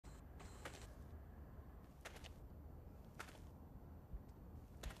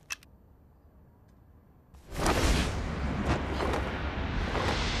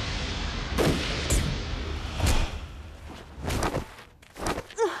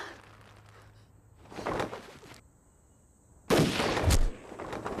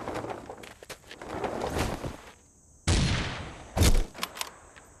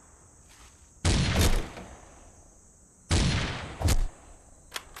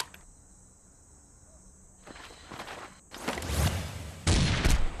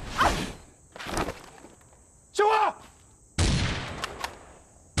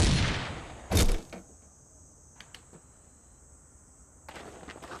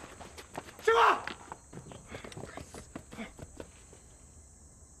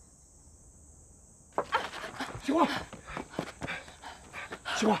秦花，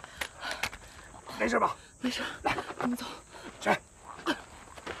秦花，没事吧？没事，来，我们走。去，来，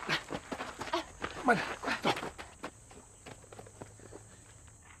慢点，快走。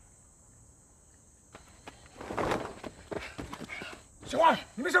秦花，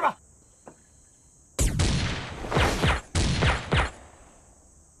你没事吧？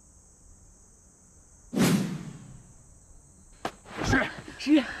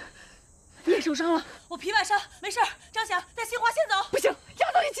 十月，你也受伤了，我皮外伤，没事。张霞，带杏花先走。不行，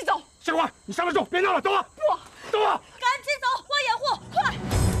丫头一起走。杏花，你刹得住，别闹了，走啊！不，走啊！赶紧走，我掩护，快！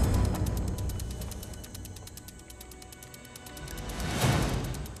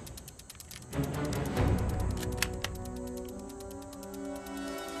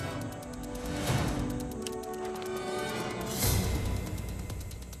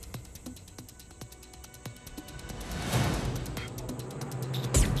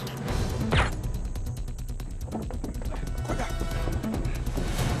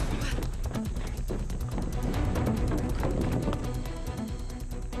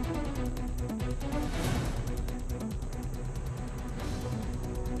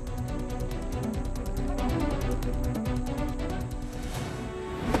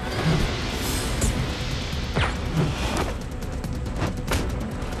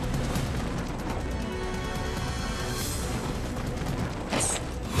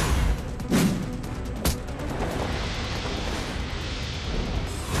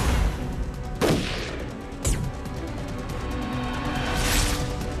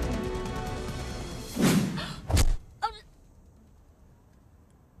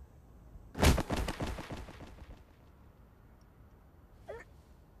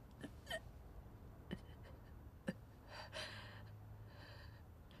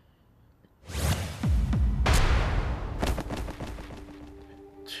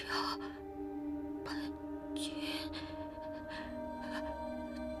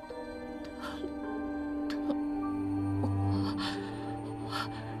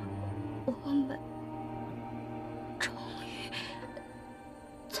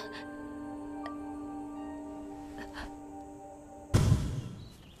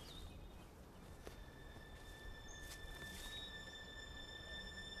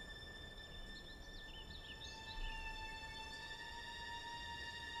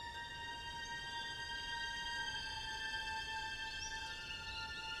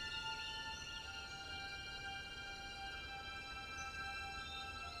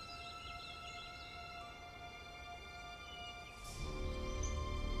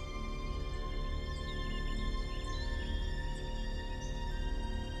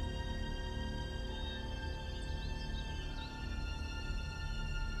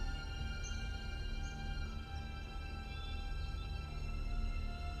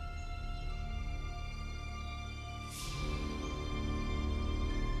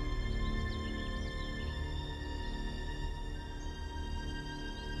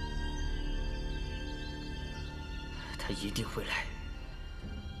他一定会来，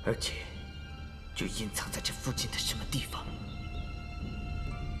而且就隐藏在这附近的什么地方。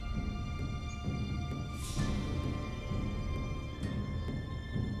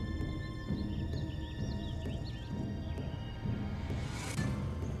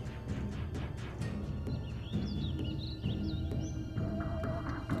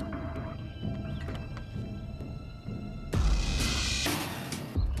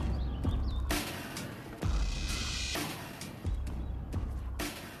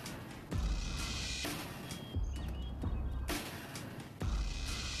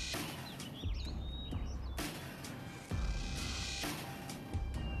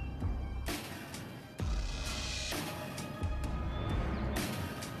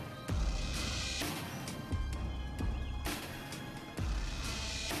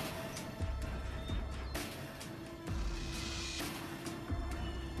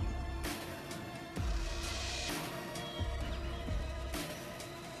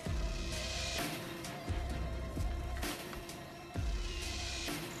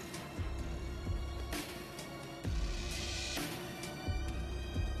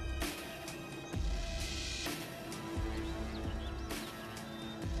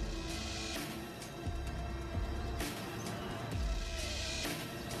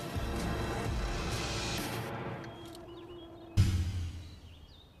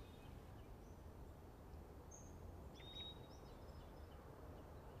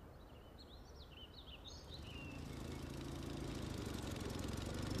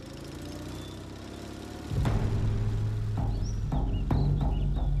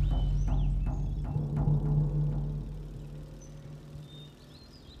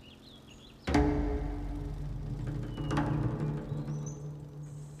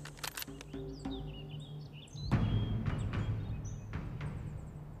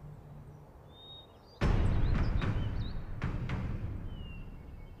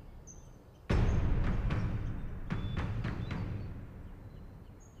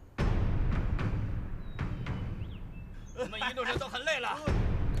你们一路上都很累了，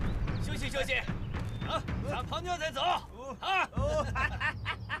休息休息。啊，咱旁边再走。啊！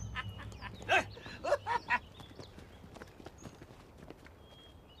来。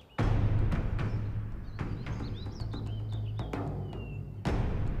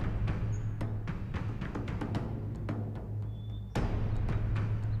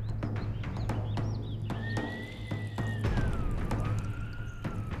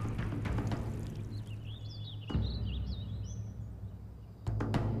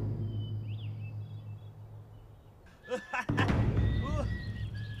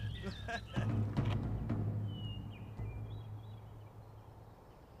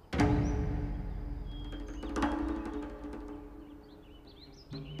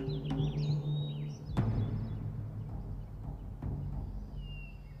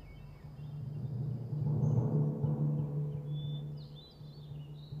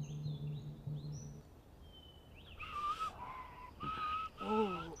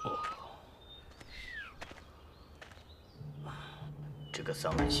 这个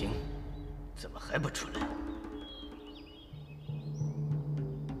丧门星怎么还不出来？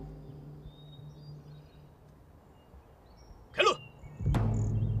开路！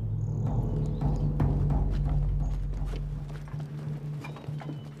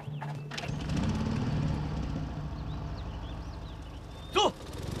走！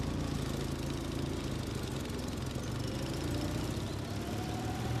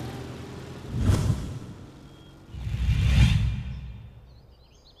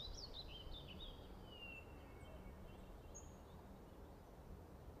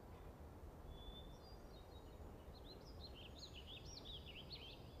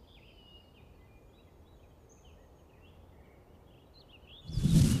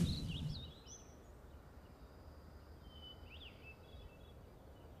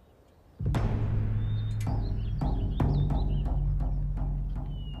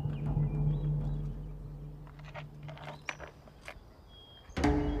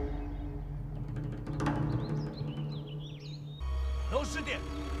楼10点，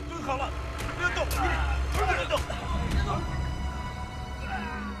蹲好了，不要动，不能动。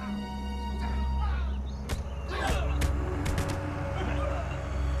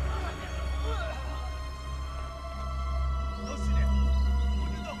楼10点，不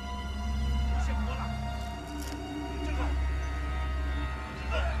准动，别想活了，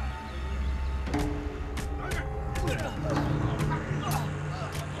站好，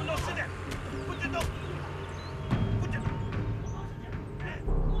楼10点，不准动。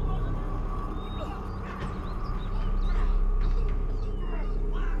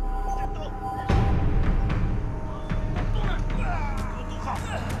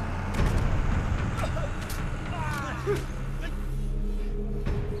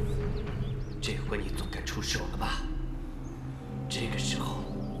 这回你总该出手了吧？这个时候，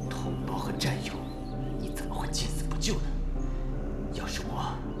同胞和战友，你怎么会见死不救呢？要是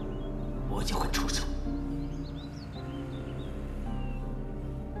我也会出手。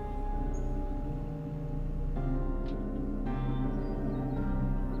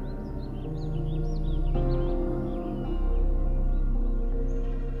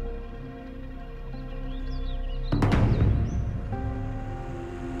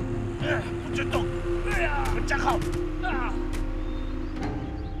不准动！站好！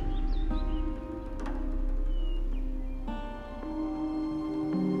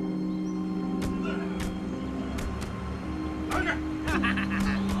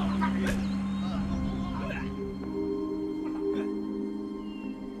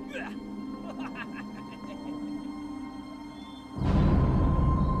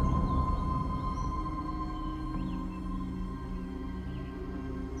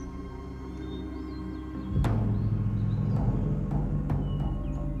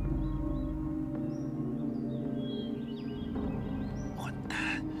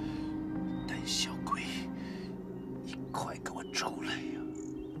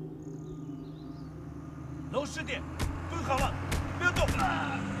楼10点，蹲好了，不要动，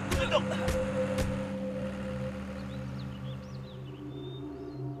不能动。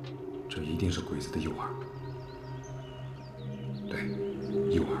这一定是鬼子的诱饵。对，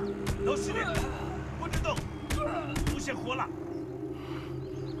诱饵。楼10点，不准动，不想活了。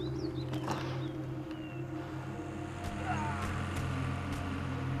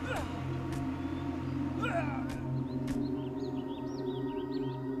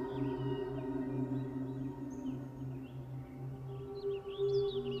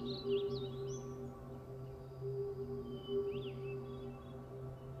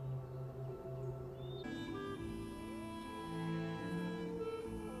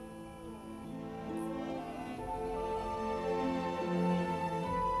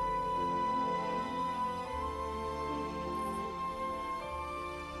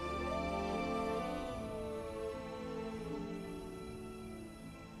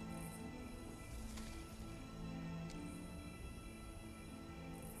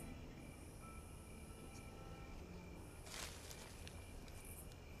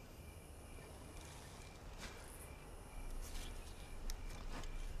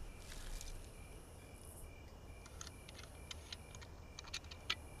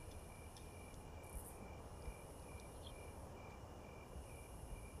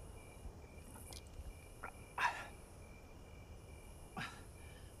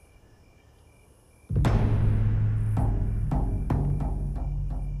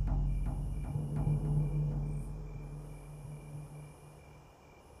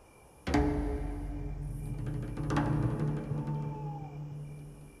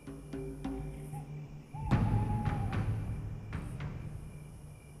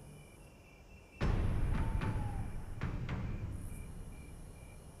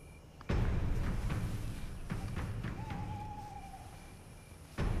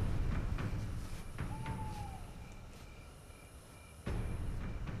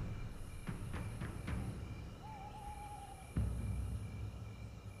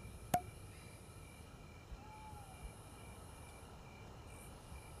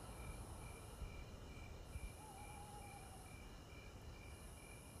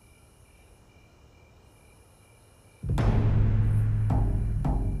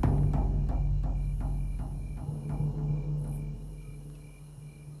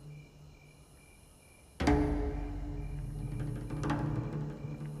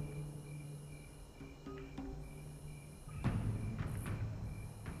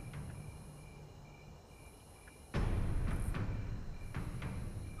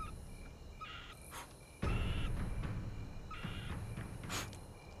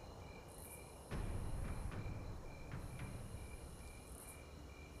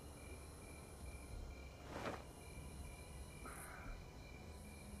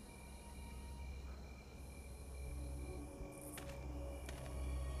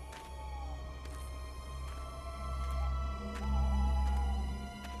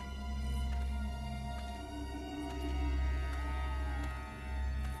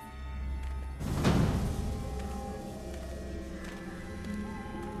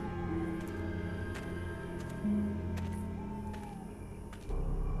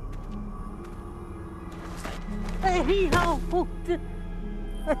呀，我这，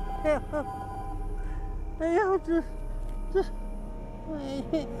哎呀，这，哎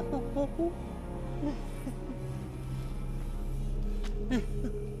呀，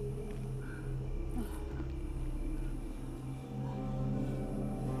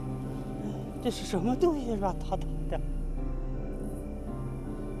这是什么东西软塌塌的？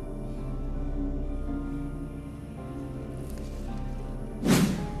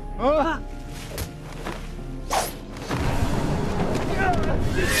啊！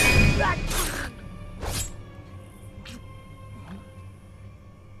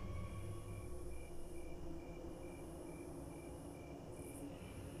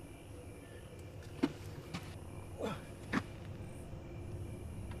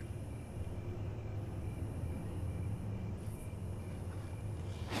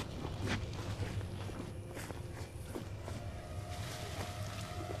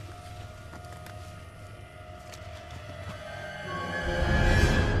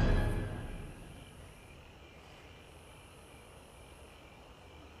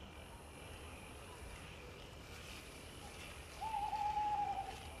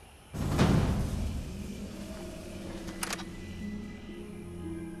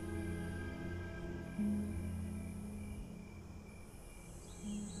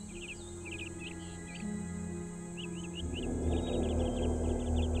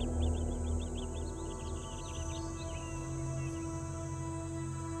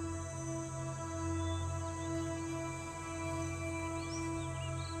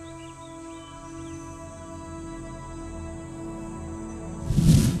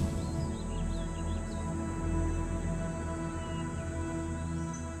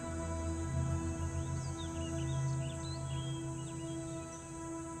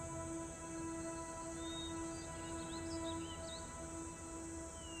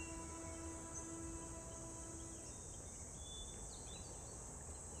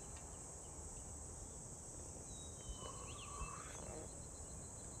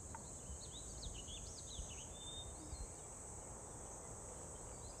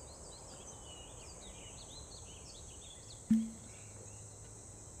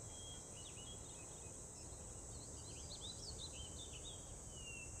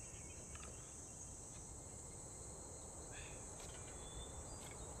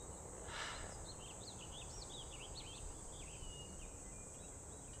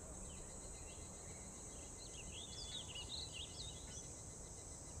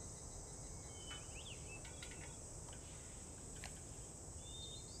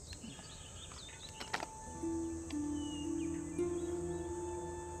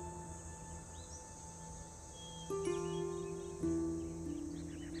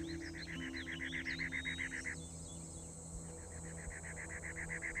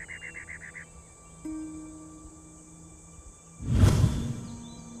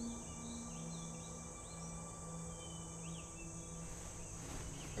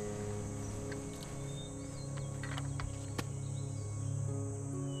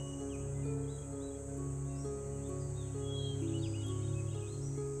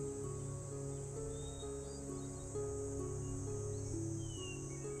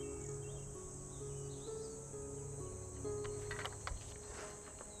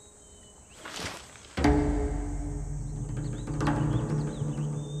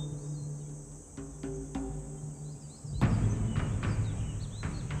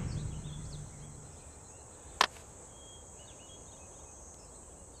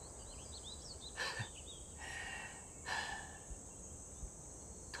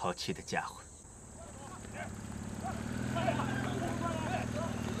淘气的家伙！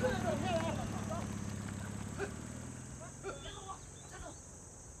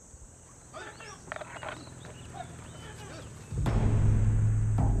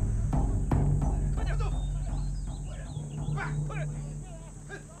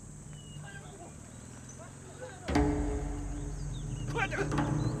快点！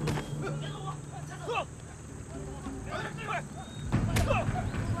别动我！走！快！走！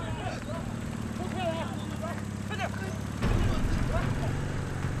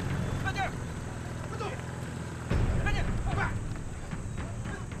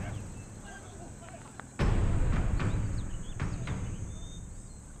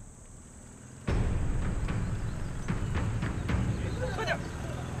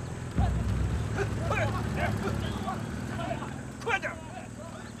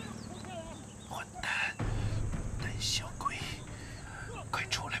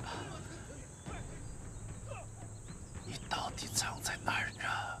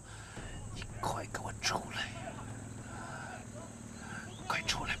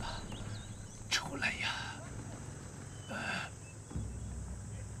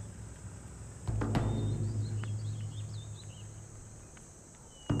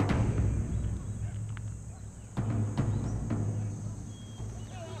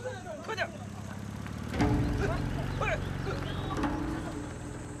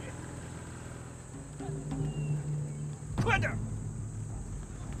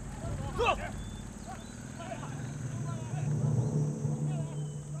坐。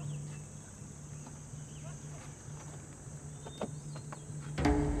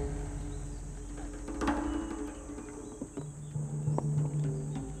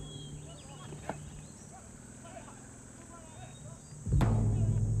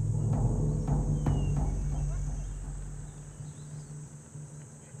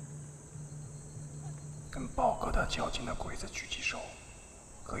跟豹哥他较劲的鬼子狙击手，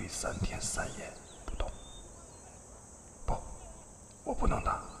可以3天3夜不动。不，我不能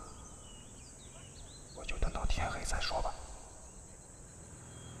打，我就等到天黑再说吧。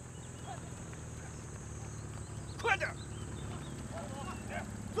快点！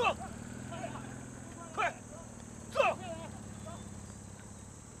坐！快坐！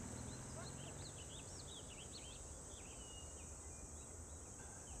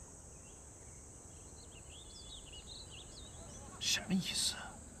什么意思？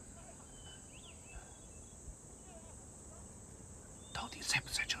到底在不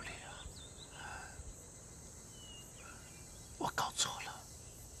在这里啊？我搞错了。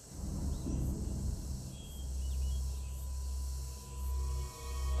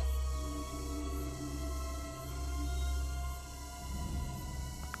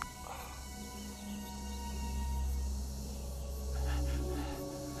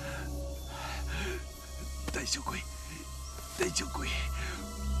胆小鬼！胆小鬼！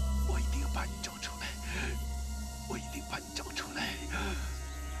我一定要把你找出来！我一定把你找出来！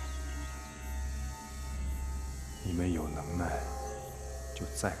你们有能耐，就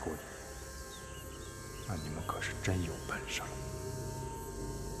再过一夜。那你们可是真有本事了。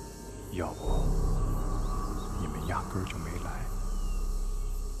要不，你们压根儿就没来。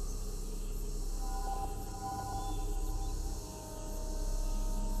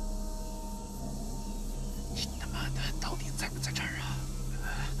你他妈的到底在不在这儿啊？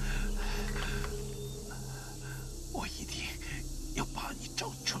我一定要把你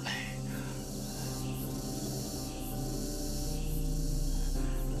找出来！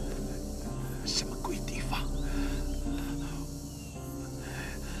什么鬼地方？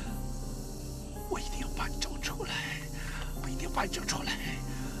我一定要把你找出来！我一定要把你找出来！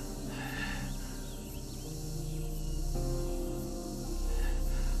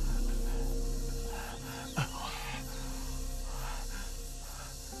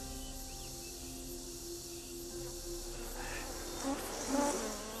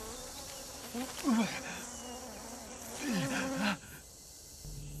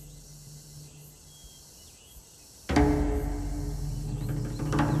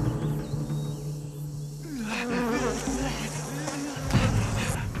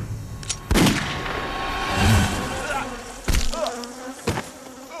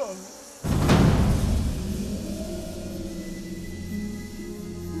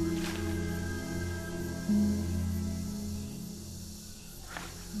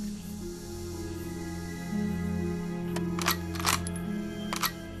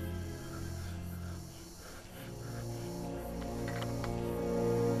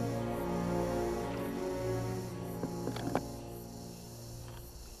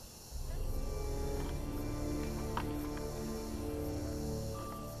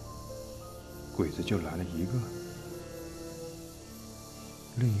鬼子就来了一个，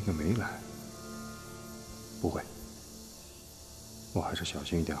另一个没来。不会，我还是小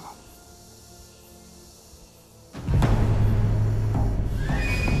心一点好。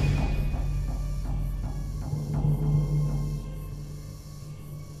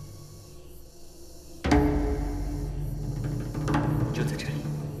就在这里，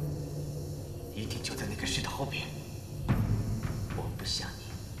一定就在那个石头后面。我不想你，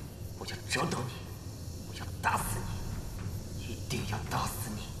我要找到你，我要打死你，一定要打死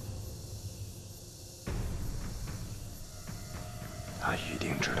你！他一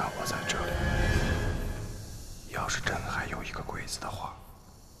定知道我在这里。要是真还有一个鬼子的话，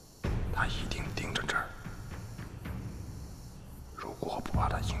他一定盯着这儿。如果不把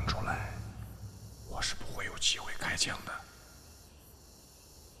他引出来，我是不会有机会开枪的。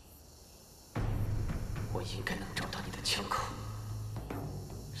我应该能找到你的枪口，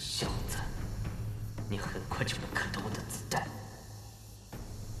小子，你很快就能看到我的子弹，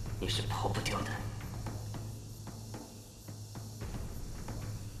你是跑不掉的。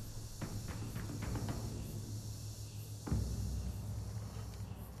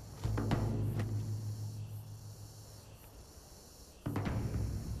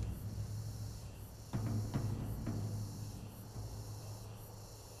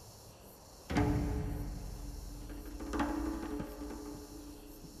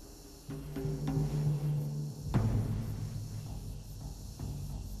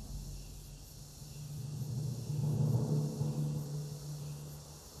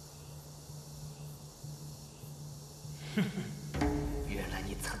原来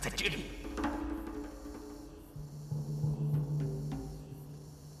你藏在这里。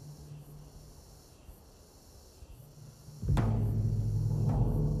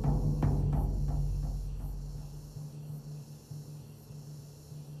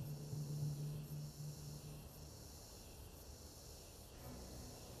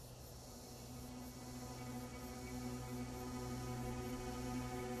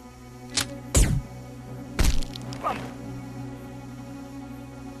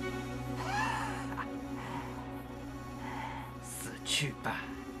死去吧！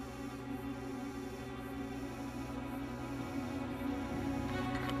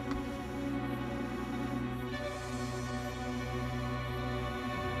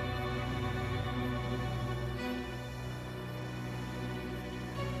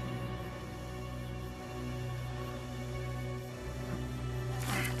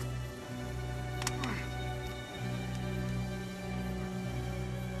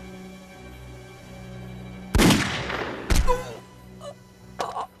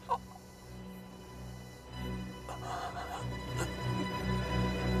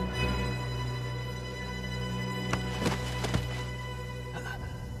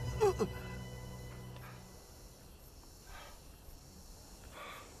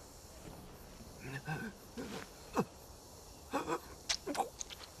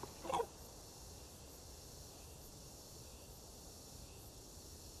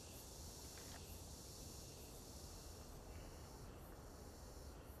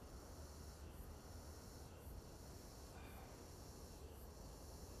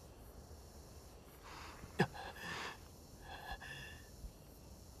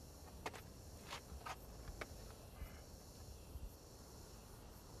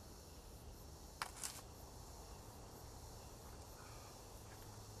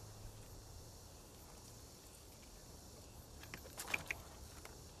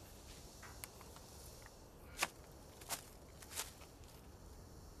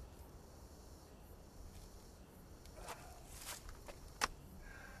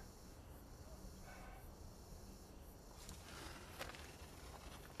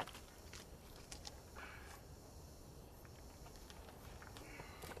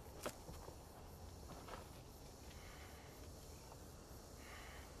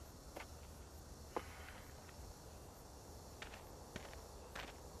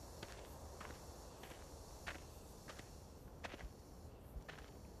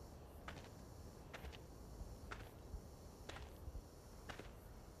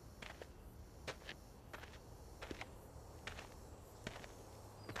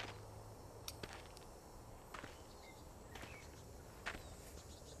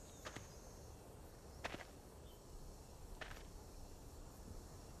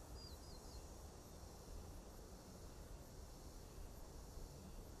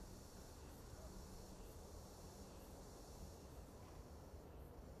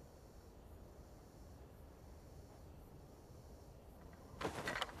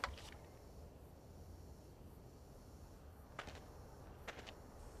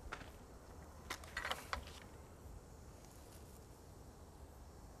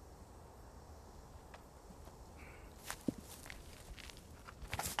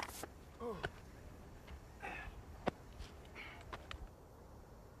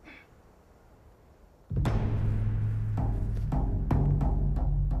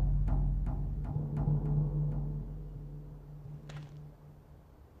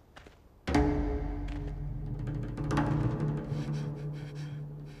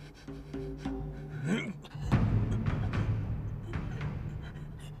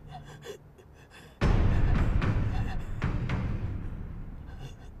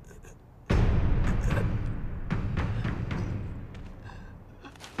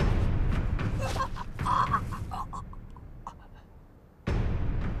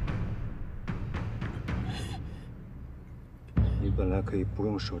本来可以不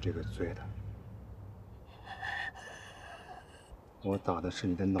用受这个罪的，我打的是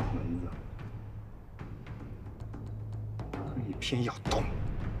你的脑门子，可你偏要动。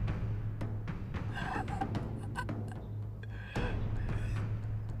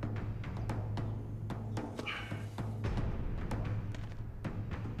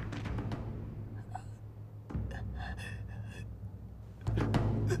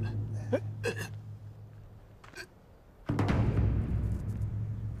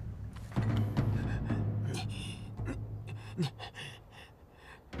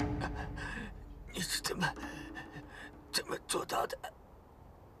你是怎么做到的？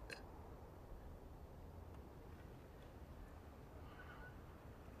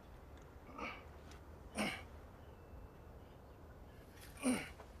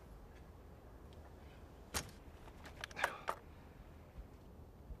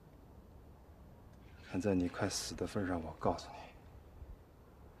看在你快死的份上，我告诉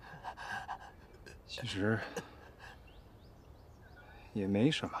你，其实也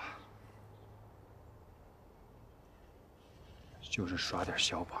没什么，就是耍点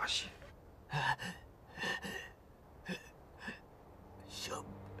小把戏。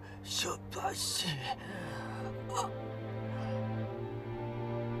小把戏。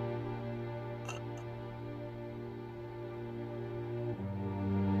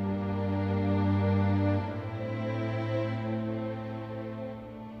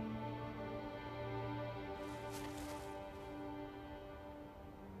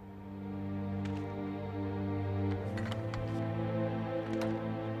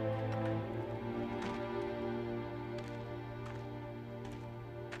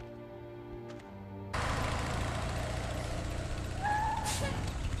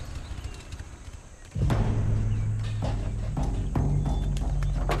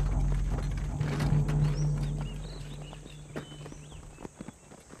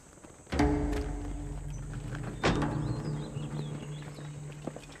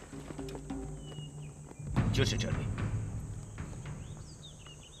就是这里。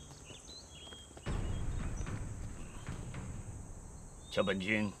桥本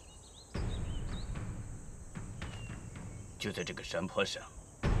君就在这个山坡上，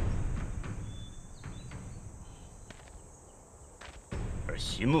而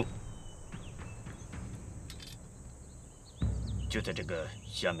席木就在这个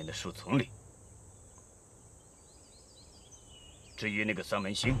下面的树丛里。至于那个丧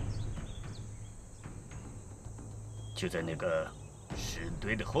门星，就在那个石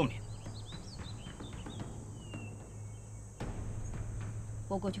堆的后面。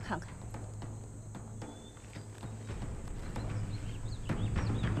我过去看看。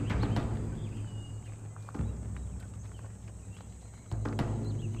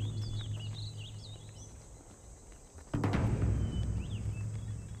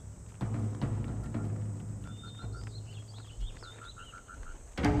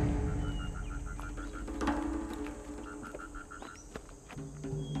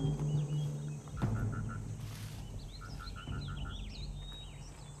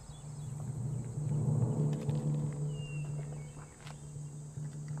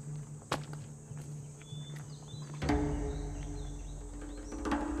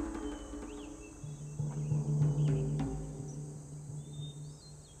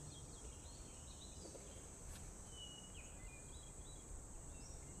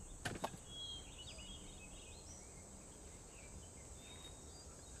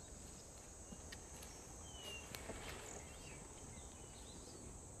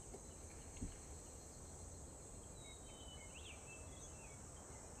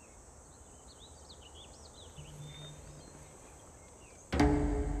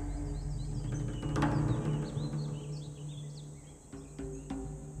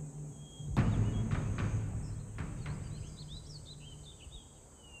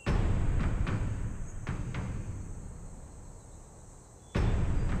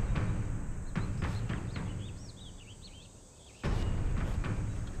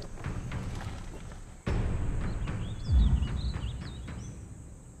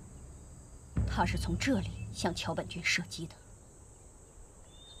他是从这里向桥本君射击的。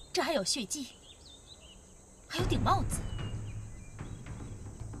这还有血迹，还有顶帽子。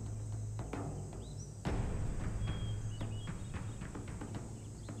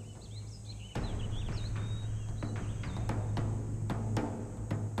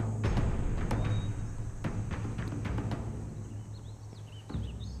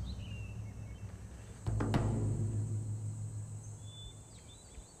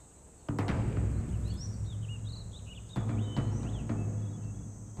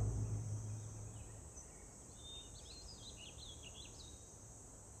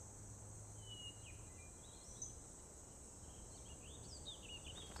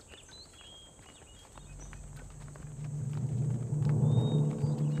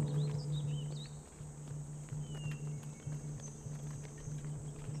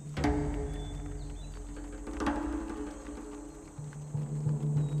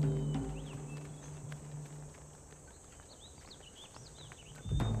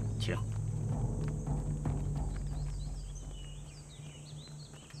请。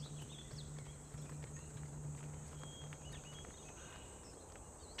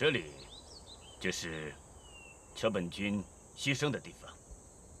这里就是桥本君牺牲的地方。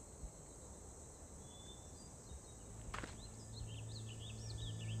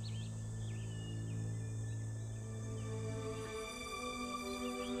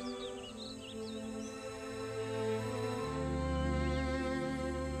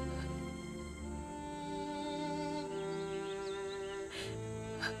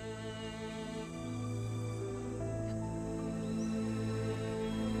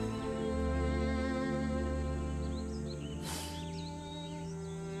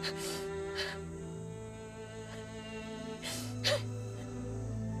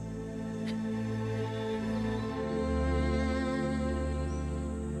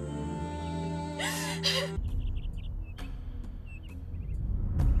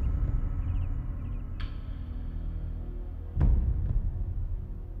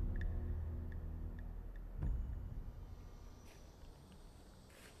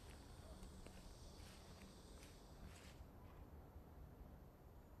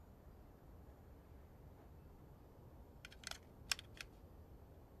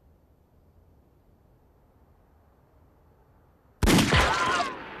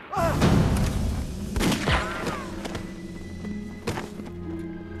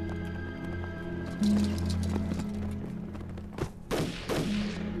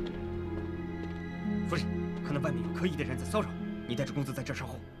夫人，可能外面有可疑的人在骚扰，你带着公子在这稍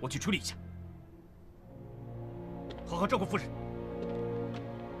后，我去处理一下。好好照顾夫人。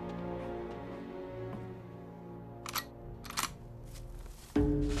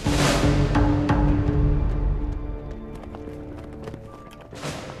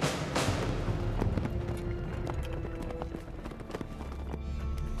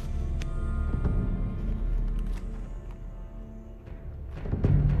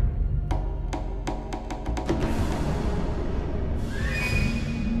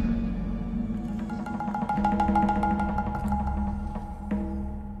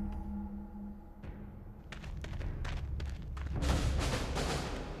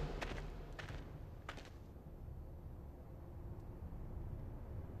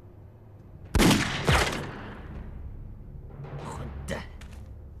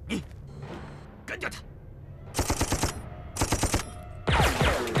干掉他！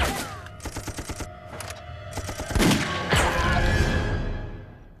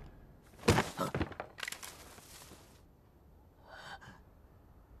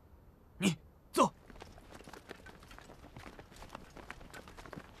你走。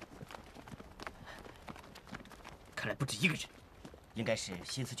看来不止一个人，应该是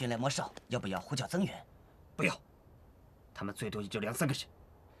新四军来摸哨，要不要呼叫增援？不要，他们最多也就2、3个人。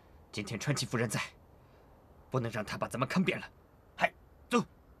今天川崎夫人在，不能让她把咱们看扁了。嗨，走。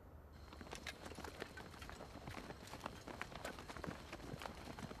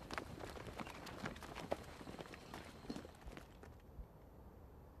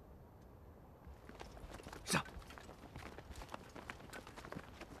上。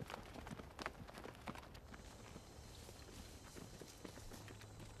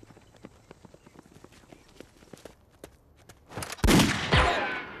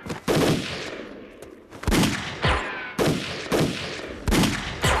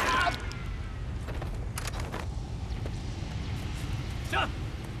上！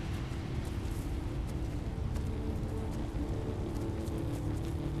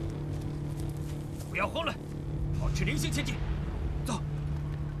不要慌乱，保持灵性前进。走。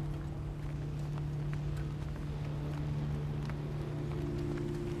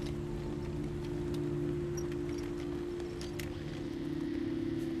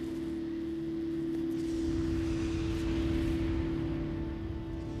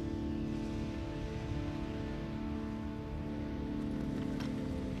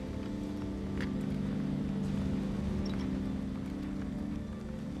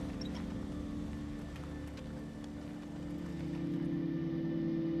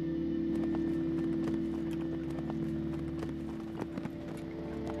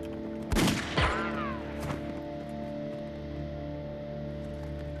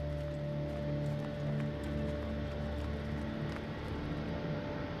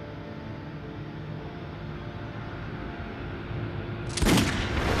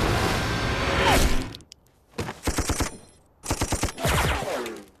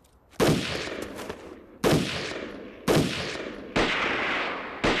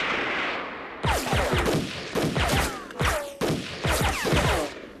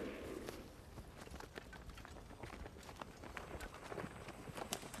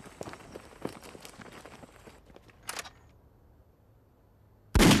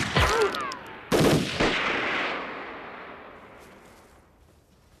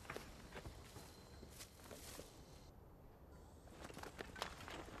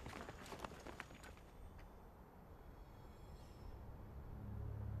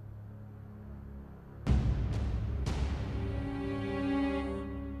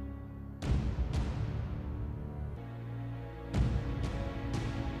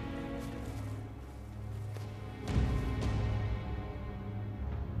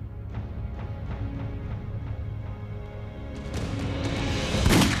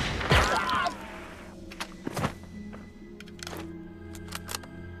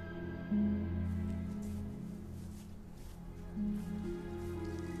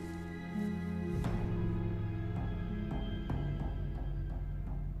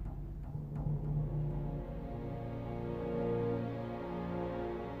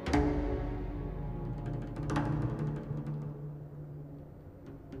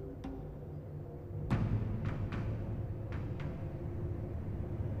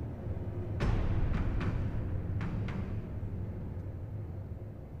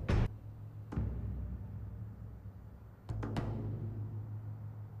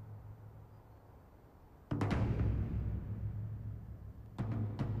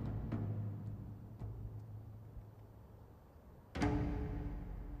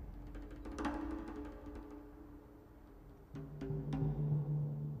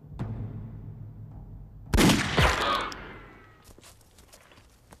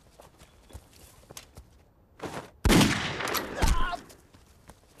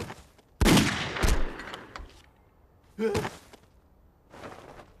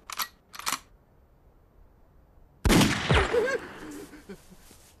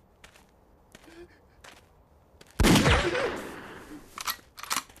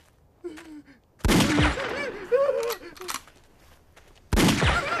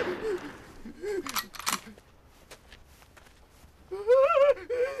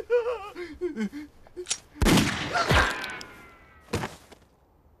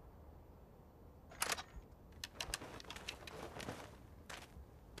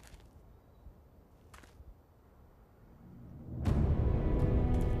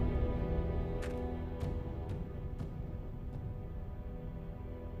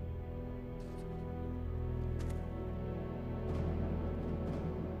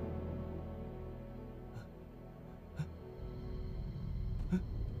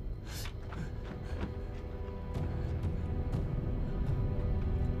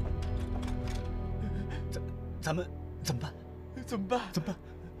咱们怎么办？怎么办？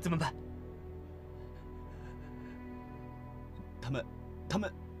怎么办？他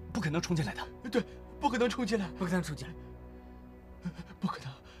们不可能冲进来的。对，不可能冲进来，不可能冲进来，不可能。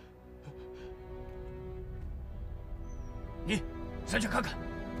你上去看看。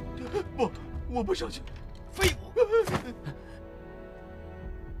我不上去。废物！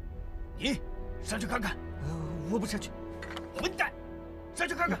你上去看看。我不上去。混蛋！上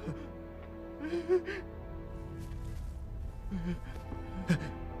去看看。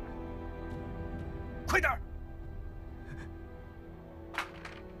快点儿！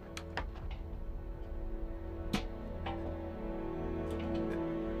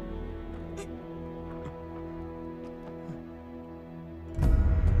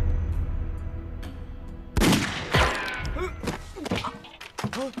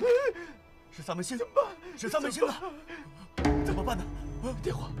是三门星，怎么办？是三门星啊！怎么办呢？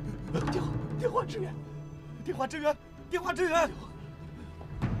电话支援！电话支援！电话支援！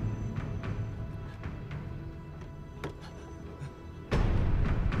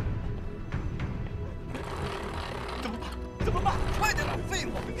怎么办？快点啊！废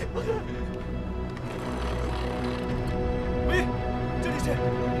物！喂，这里是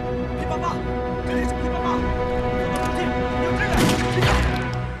P88，这里是P88，我们附近有支援，听到？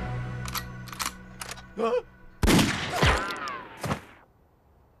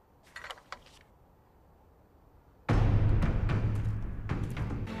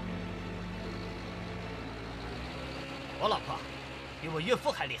我老婆比我岳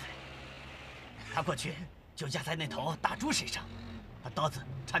父还厉害，她过去就压在那头大猪身上，把刀子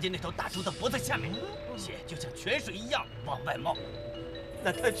插进那头大猪的脖子下面，血就像泉水一样往外冒。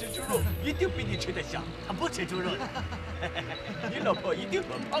那他吃猪肉一定比你吃得香。他不吃猪肉的。你老婆一定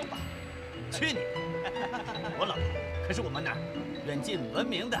很胖吧？去你！我老婆可是我们那儿远近闻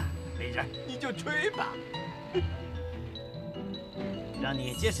名的美人。你就吹吧，让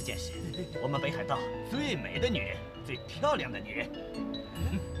你见识见识我们北海道最美的女人。最漂亮的女人，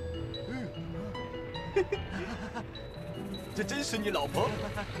这真是你老婆？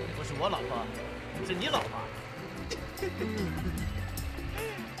不是我老婆，是你老婆。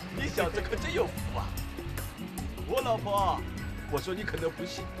你小子可真有福啊！我老婆，我说你可能不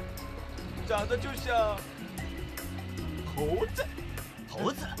信，长得就像猴子。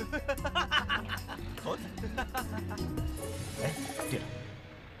猴子？猴子？哎，对了，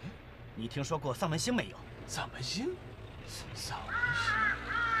你听说过丧门星没有？丧门星，丧门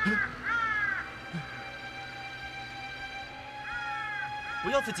星，不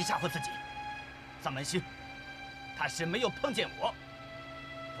要自己吓唬自己。丧门星，他是没有碰见我，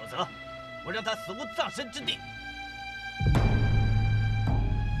否则我让他死无葬身之地。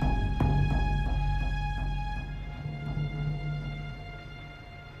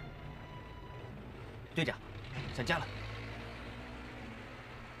队长，上架了。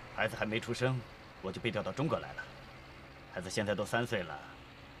孩子还没出生，我就被调到中国来了。孩子现在都3岁了，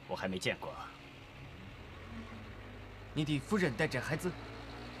我还没见过。你的夫人带着孩子，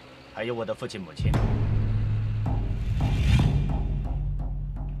还有我的父亲母亲。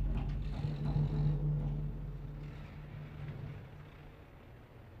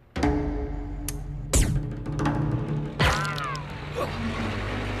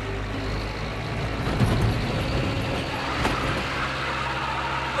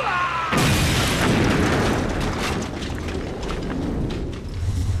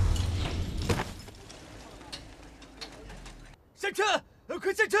下车！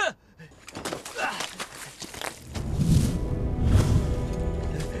快下车！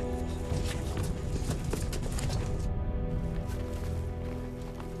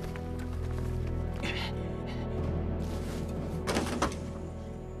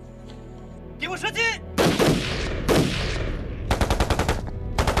给我射击！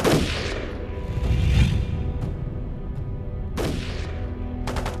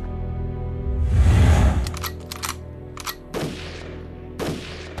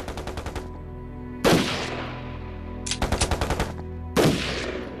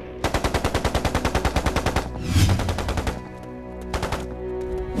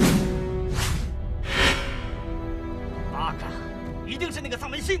定是那个丧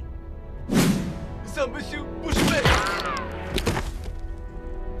门星。丧门星不是妹。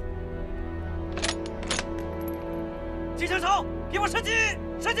机枪手，给我射击！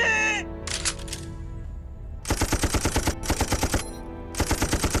射击！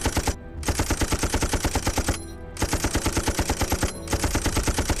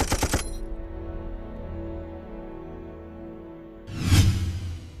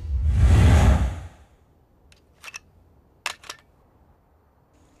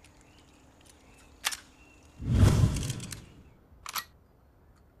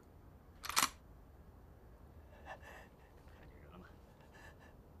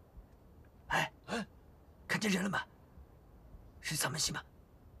 看见人了吗？是丧门星吗？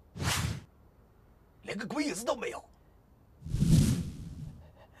连个鬼影子都没有。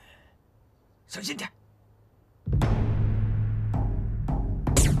小心点。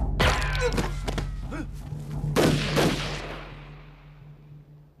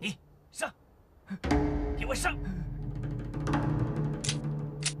你上，给我上！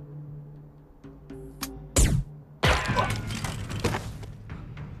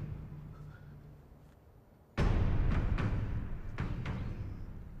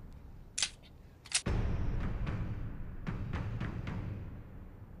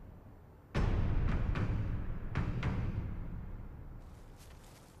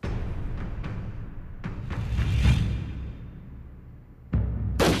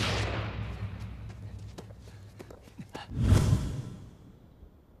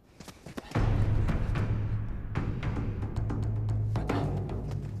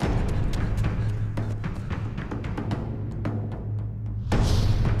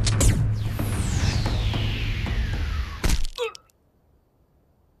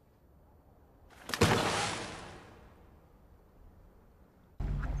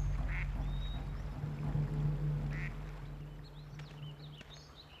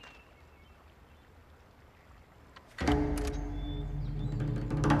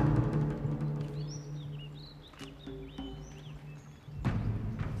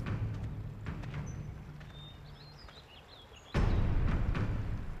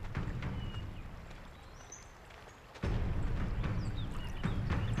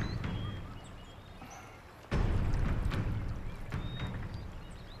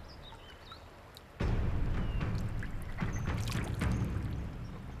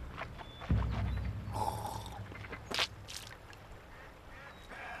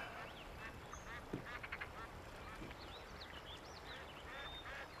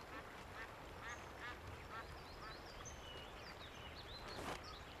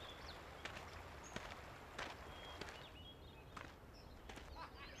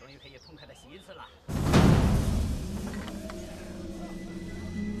 终于可以痛快的洗一次了。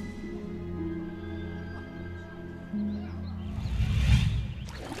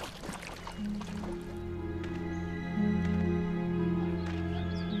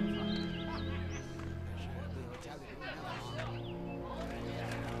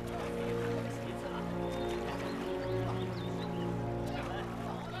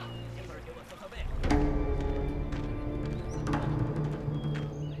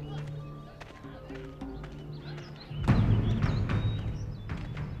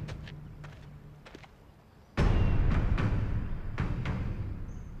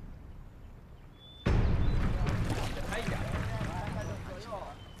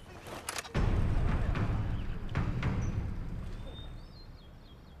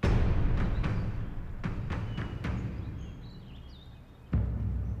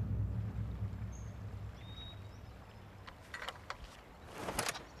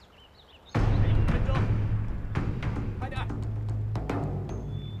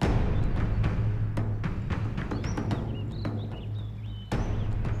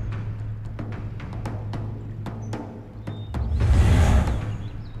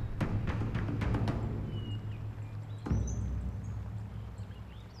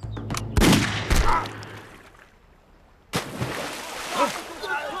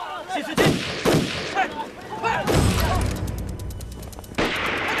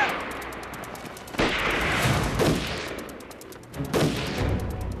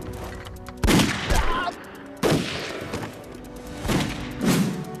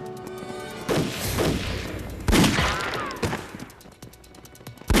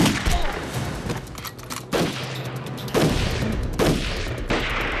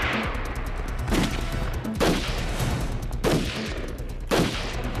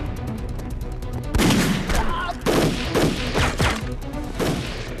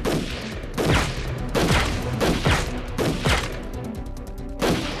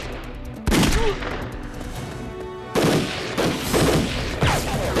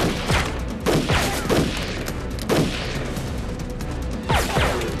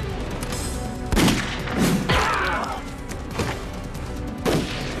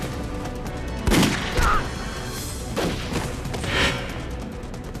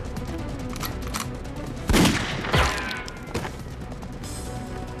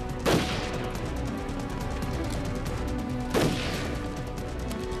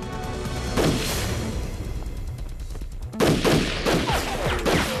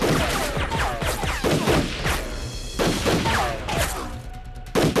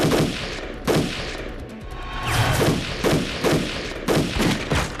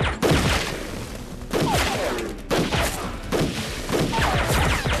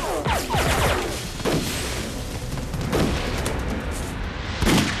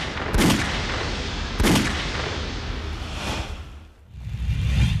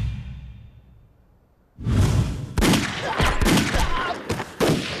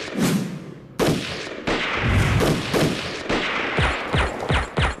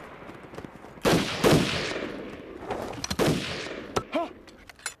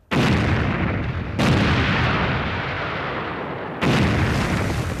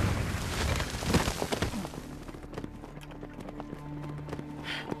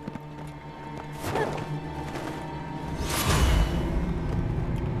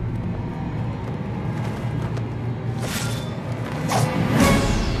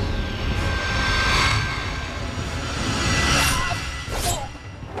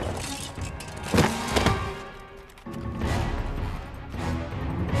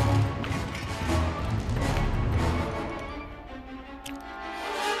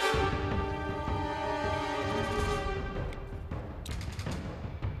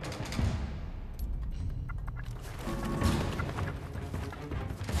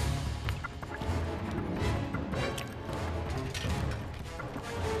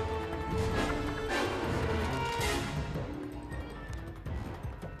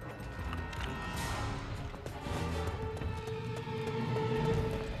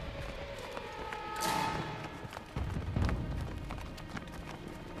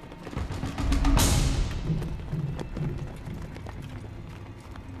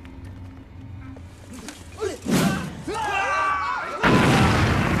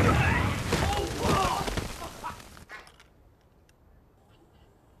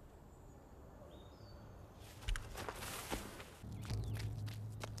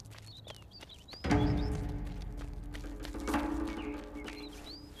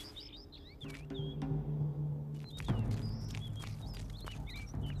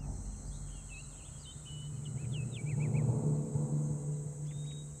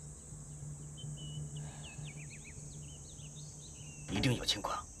定有情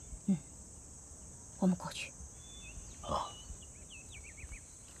况。嗯，我们过去。好。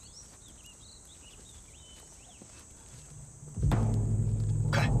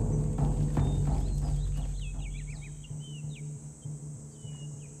开。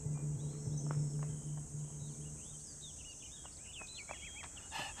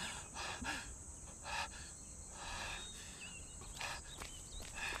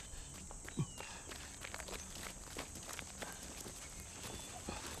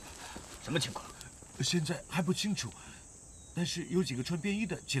什么情况？现在还不清楚，但是有几个穿便衣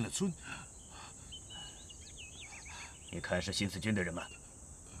的进了村。你看是新四军的人吗？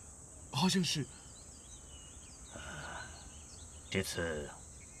好像是。这次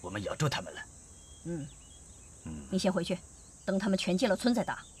我们咬住他们了。你先回去，等他们全进了村再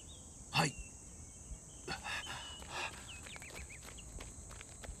打。嗨。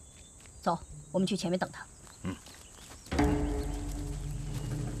走，我们去前面等他。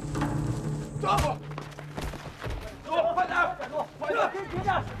走！走，快点！快点！别点！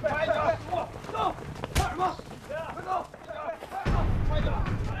快点！走！干什么？快走！快点！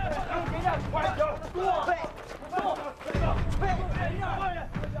别点！快点！走！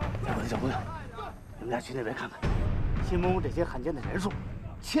小姑娘，小姑娘，你们俩去那边看看，新蒙古这些汉奸的人数，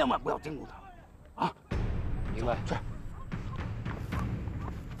千万不要惊动他，啊！明白。去。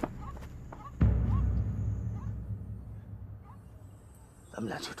咱们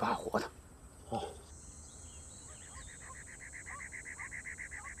俩去抓活的。哦。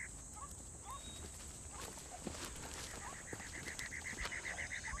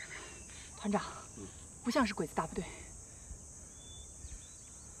团长，不像是鬼子大部队。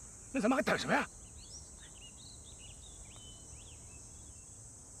那咱们还等什么呀？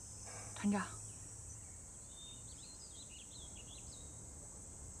团长，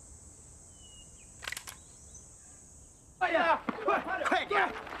快点！快点！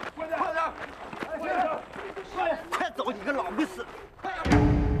快点！快点！快走，你个老逼死！快点！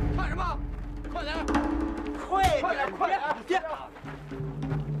看什么？快点！快点！快点！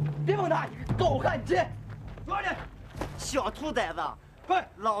别碰他，你个狗汉奸！快点！小兔崽子！快！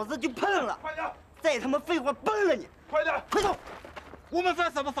老子就碰了！快点！再他妈废话，崩了你！快点！快走！我们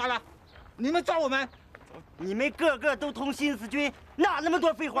犯什么法了？你们抓我们？你们个个都通新四军，哪那么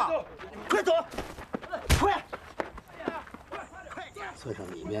多废话？快走！快！村上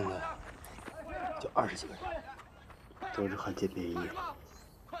里面的就20几个人，都是汉奸便衣。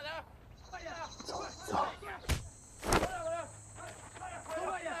走走。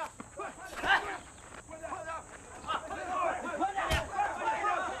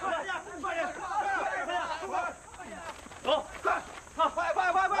走，快！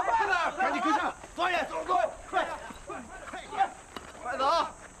赶紧跟上！抓人！走！快走！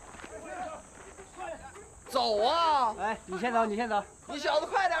走啊！哎，你先走，你先走。你小子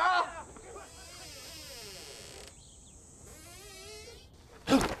快点啊！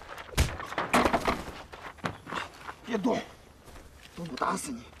别动，动我打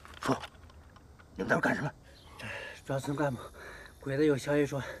死你！说，你们在这干什么？抓村干部。鬼子有消息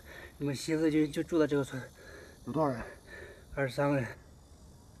说，你们新四军就住在这个村。有多少人？23个人。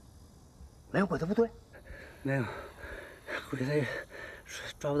没有鬼子部队？没有，鬼子也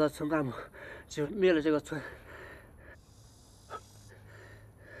抓不到村干部，就灭了这个村。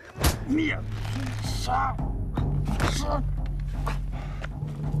灭！杀！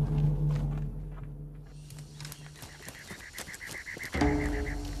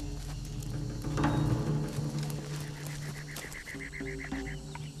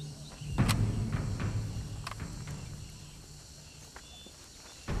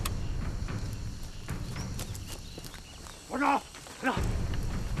团长，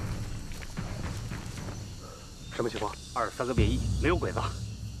什么情况？23个便衣，没有鬼子，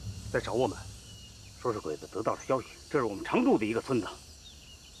在找我们，说是鬼子得到了消息，这是我们常住的一个村子。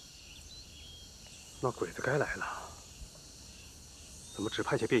那鬼子该来了，怎么只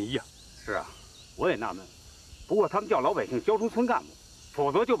派些便衣啊？是啊，我也纳闷，不过他们叫老百姓交出村干部，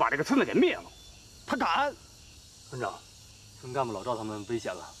否则就把这个村子给灭了。他敢！村长，村干部老赵他们危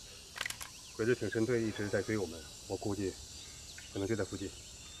险了。鬼子挺身队一直在追我们，我估计可能就在附近。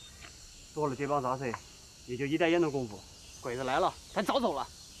多了这帮杂碎，也就1袋烟的功夫，鬼子来了，咱早走了。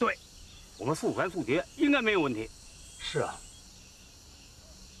对，我们速战速决，应该没有问题。是啊。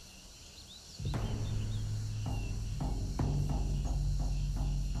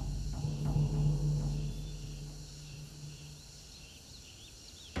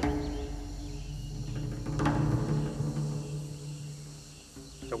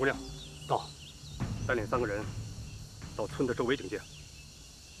小姑娘，到，带领3个人到村的周围警戒。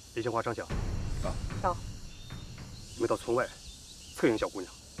李杏花、张晓，到。你们到村外特迎小姑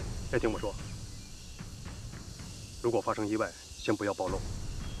娘，先听我说。如果发生意外，先不要暴露。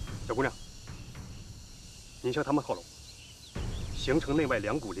小姑娘，你向他们靠拢，形成内外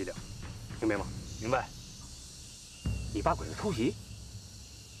两股力量，明白吗？明白。你把鬼子偷袭，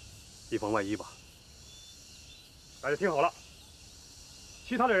以防万一吧。大家听好了，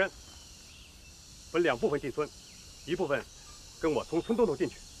其他的人分两部分进村，一部分跟我从村东头进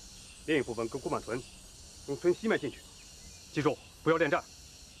去，另一部分跟顾满屯从村西面进去。记住，不要恋战，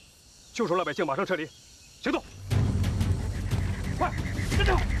救出老百姓，马上撤离，行动！快，跟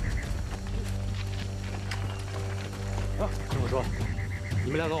着！啊，听我说，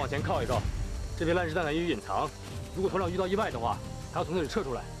你们两个往前靠一靠，这边烂石弹敢于隐藏，如果团长遇到意外的话，他要从那里撤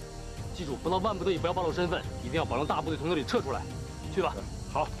出来。记住，不到万不得已不要暴露身份，一定要保证大部队从那里撤出来。去吧。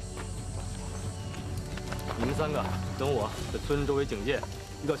好。你们三个跟我在村周围警戒，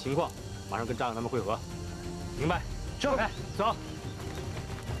遇到情况马上跟站长他们会合。明白？是。哎，走。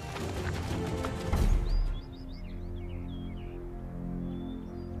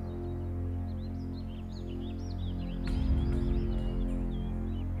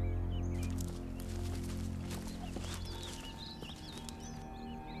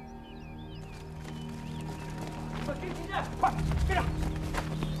快，跟着！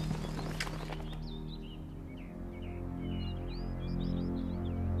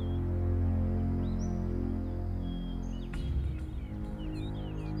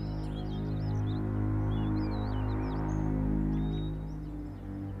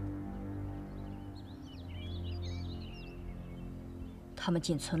他们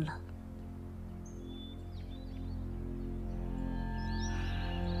进村了。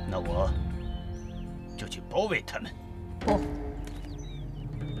那我就去包围他们。不，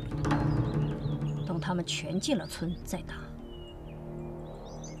等他们全进了村再打。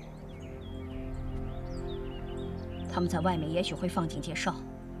他们在外面也许会放警戒哨。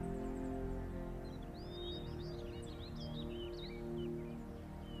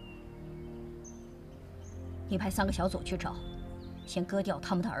你派3个小组去找，先割掉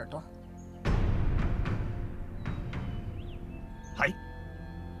他们的耳朵。嗨，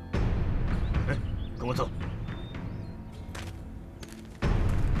跟我走。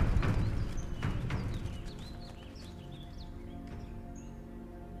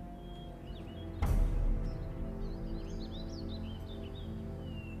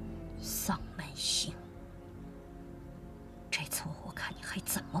丧门星，这次我看你还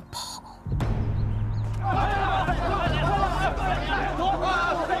怎么跑！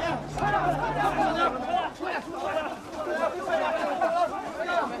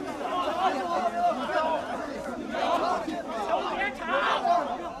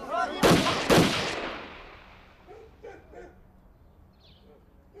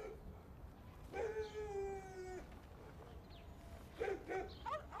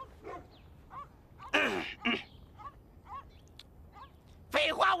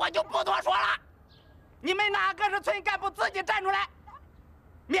废话我就不多说了，你们哪个是村干部自己站出来，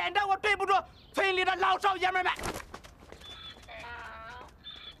免得我对不住村里的老少爷们们。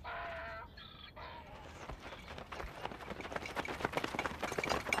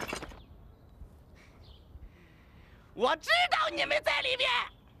我知道你们在里面，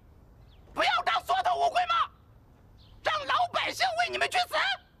不要当缩头乌龟吗？让老百姓为你们去死！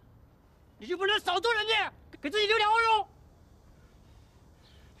你就不能少做人家，给自己留点后路？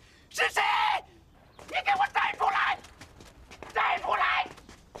是谁？你给我站出来！站出来！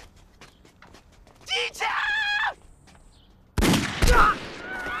机枪！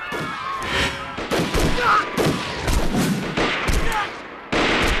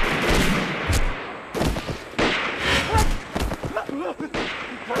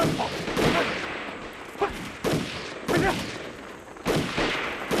往上跑！快！快点！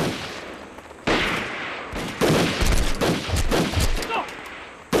走！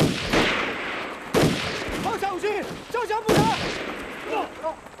放下武器，招降不成！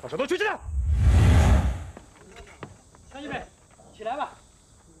把手都举起来！乡亲们，起来吧！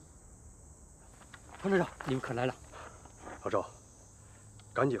团长，你们可来了。老赵，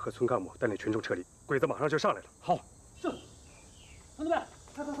赶紧和村干部带领群众撤离，鬼子马上就上来了。好。是。同志们，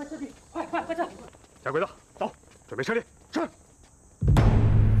快撤离！快撤！假鬼子，走，准备撤离。是。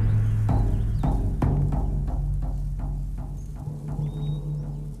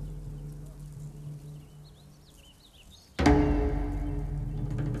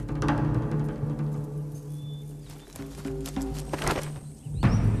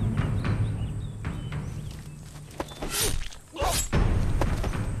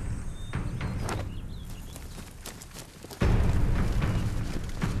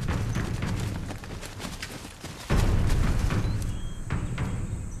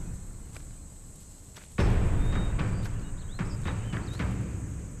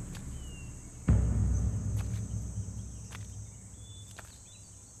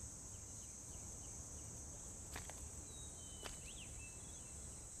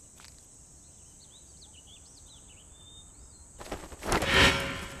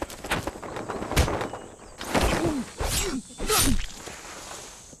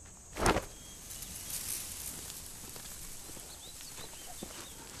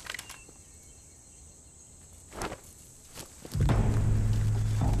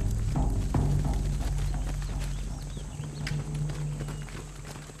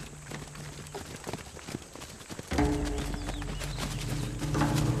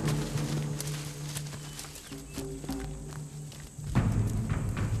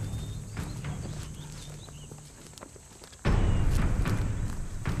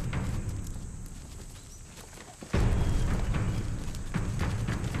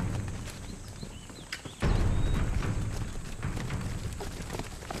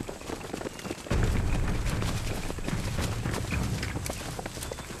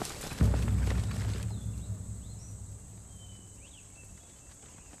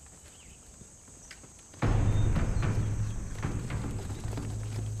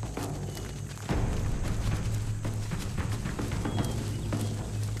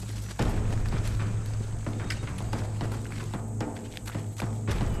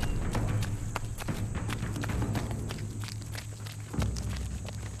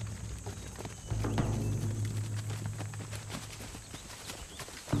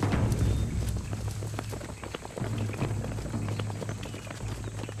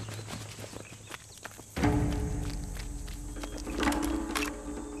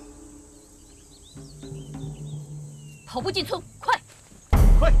跑步进村，快！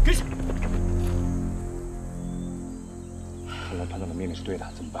快跟上！看来团长的命令是对的，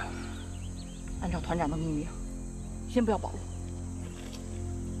怎么办？按照团长的命令，先不要暴露。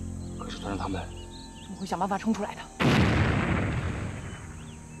可是团长他们，我会想办法冲出来的。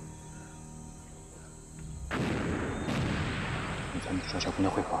你咱们去找小姑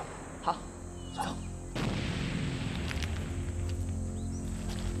娘会合。好，走。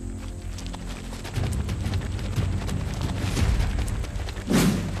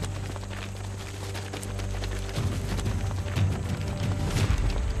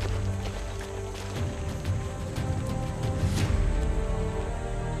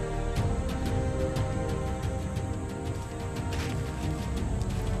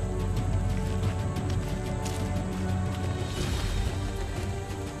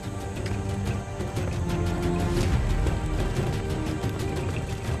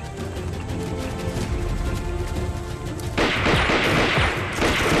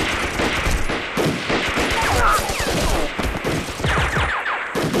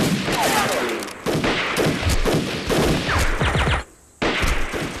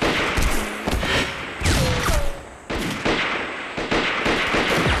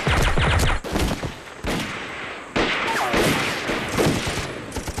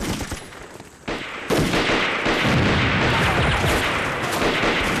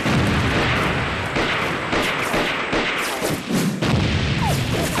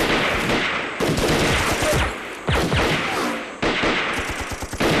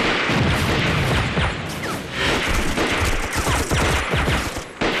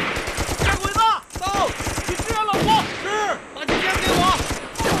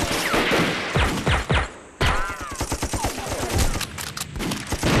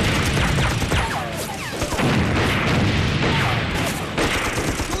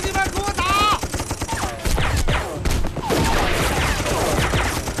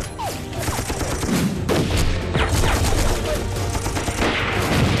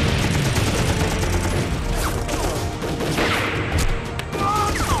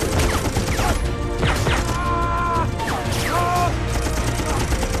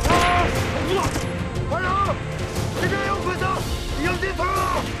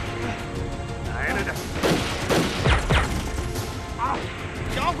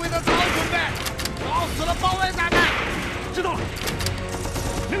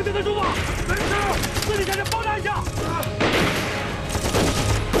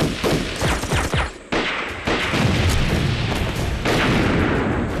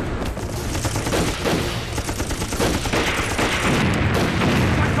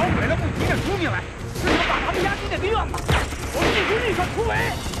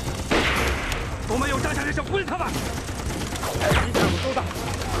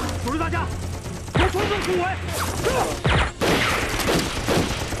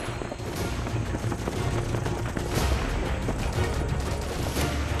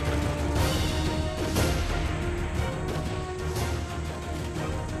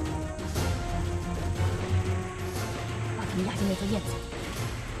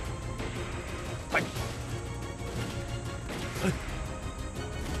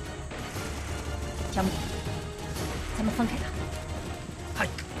小米，咱们分开打。嗨。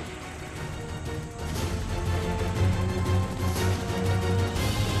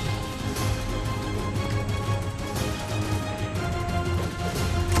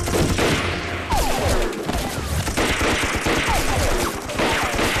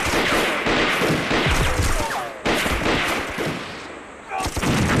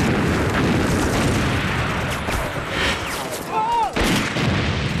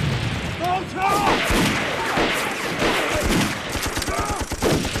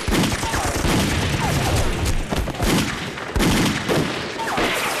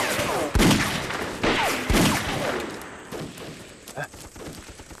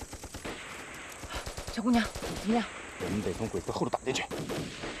小姑娘，怎么样？我们得从鬼子后头打进去。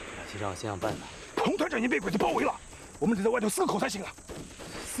先生，先想办法。彭团长已经被鬼子包围了，我们得在外头嘶口才行啊！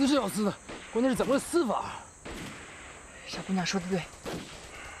撕是要撕的，关键是怎么个撕法？小姑娘说的对。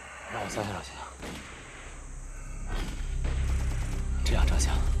让我想想，老先生。这样，张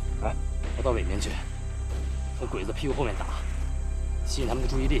相，啊，我到里面去，从鬼子屁股后面打，吸引他们的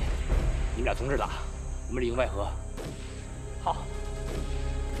注意力。你们俩从这儿打，我们里应外合。好。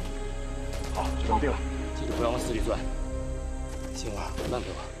好，就这么定了。记住不要往死里钻。信号慢给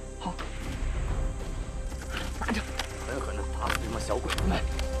我。好。拿着。狠狠的打死这帮小鬼子们。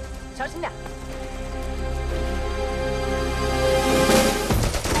小心点。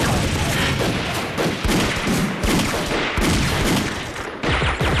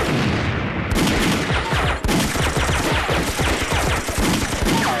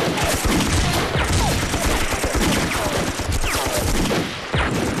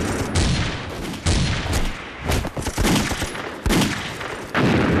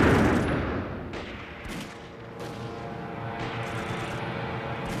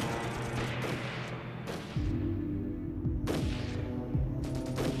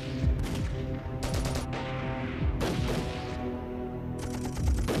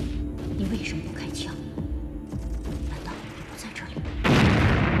为什么不开枪？难道你不在这里？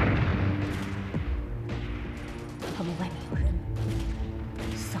他们外面有人，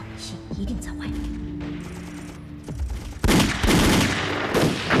丧礼信一定在外面。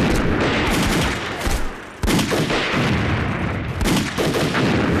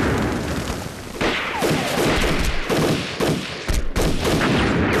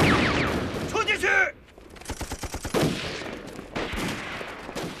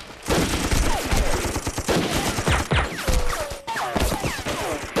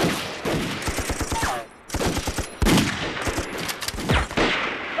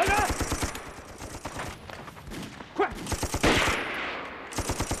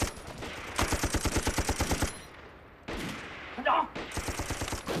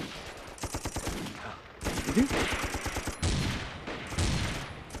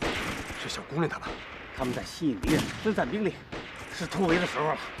 是小姑娘他们，他们在吸引敌人，分散兵力，是突围的时候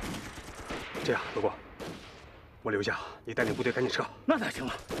了。这样，罗锅，我留下，你带领部队赶紧撤。那咋行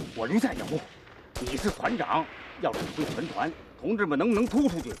啊？我留下掩护。你是团长，要指挥全团，同志们能不能突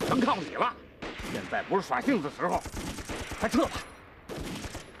出去，全靠你了。现在不是耍性子的时候，快撤吧。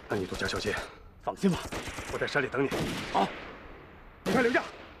那你多加小心。放心吧，我在山里等你。好，你看刘将，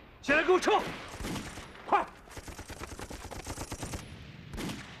先来给我撤，快！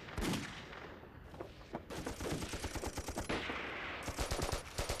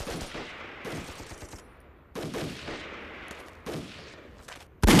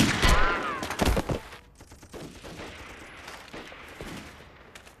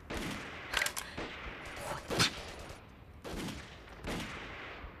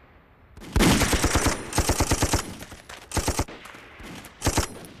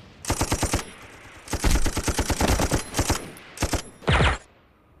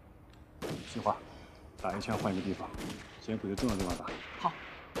 新话，打一枪换一个地方，先鬼子重要地方打。好。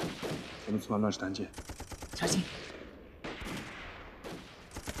咱们昨晚乱石潭见。小心。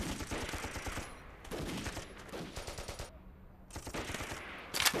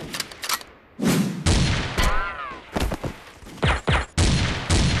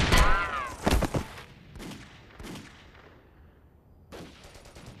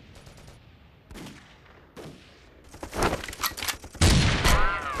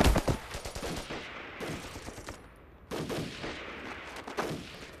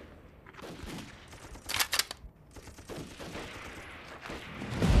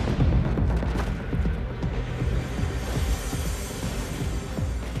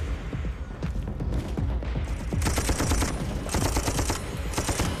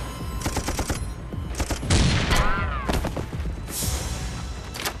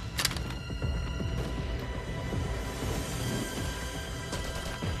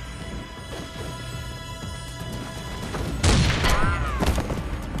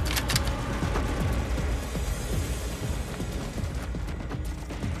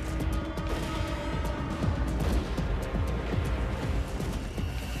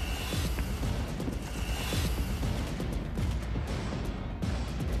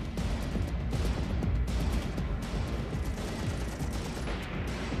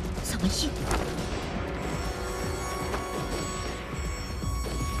文信。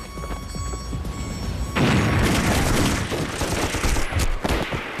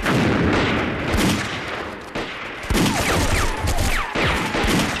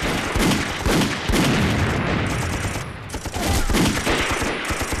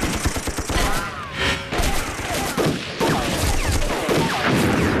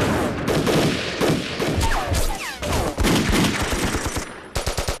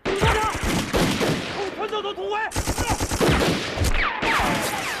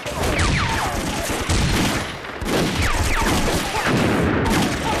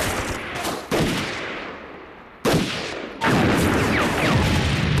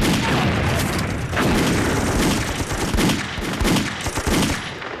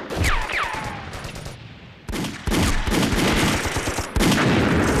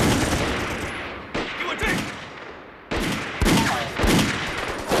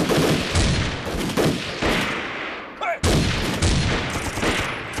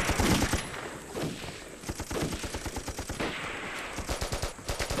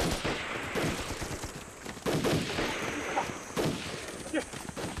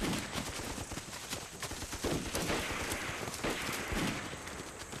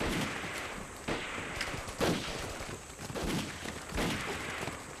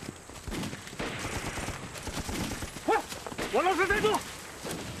我老师站住！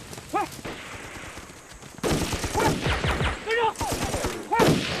快！快！跟上！快！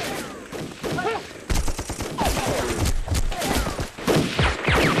快！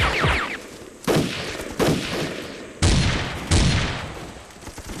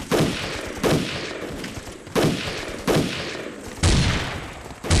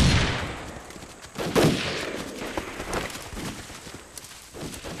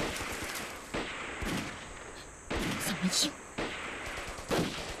性。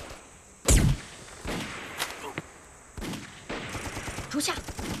属下，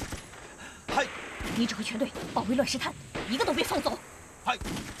嗨，你指挥全队包围乱石滩，一个都别放走。嗨，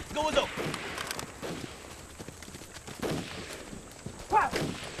跟我走。快，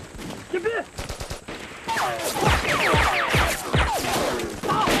迎宾！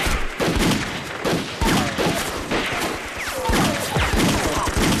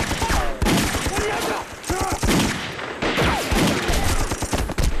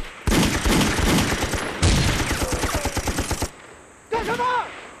干什么？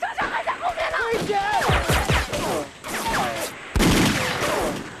战场还在后面呢！危险！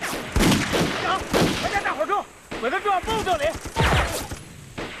长，快带大伙住！鬼子正要攻入这里。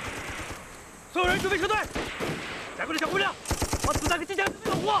所有人准备撤退！改过来，小姑娘，把子弹给机枪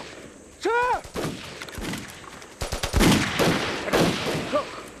救活！是。撤！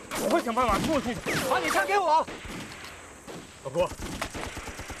我会想办法拖出去。把你枪给我。老郭，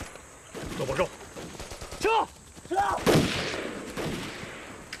做保重。撤！是啊。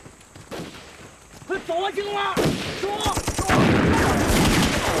快走啊，听懂吗？走！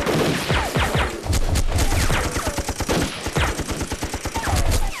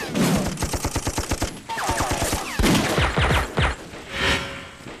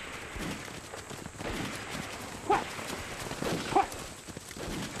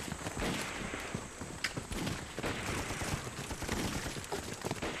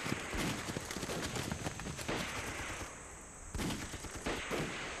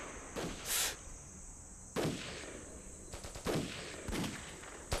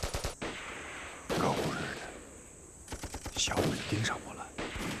小鬼子盯上我了。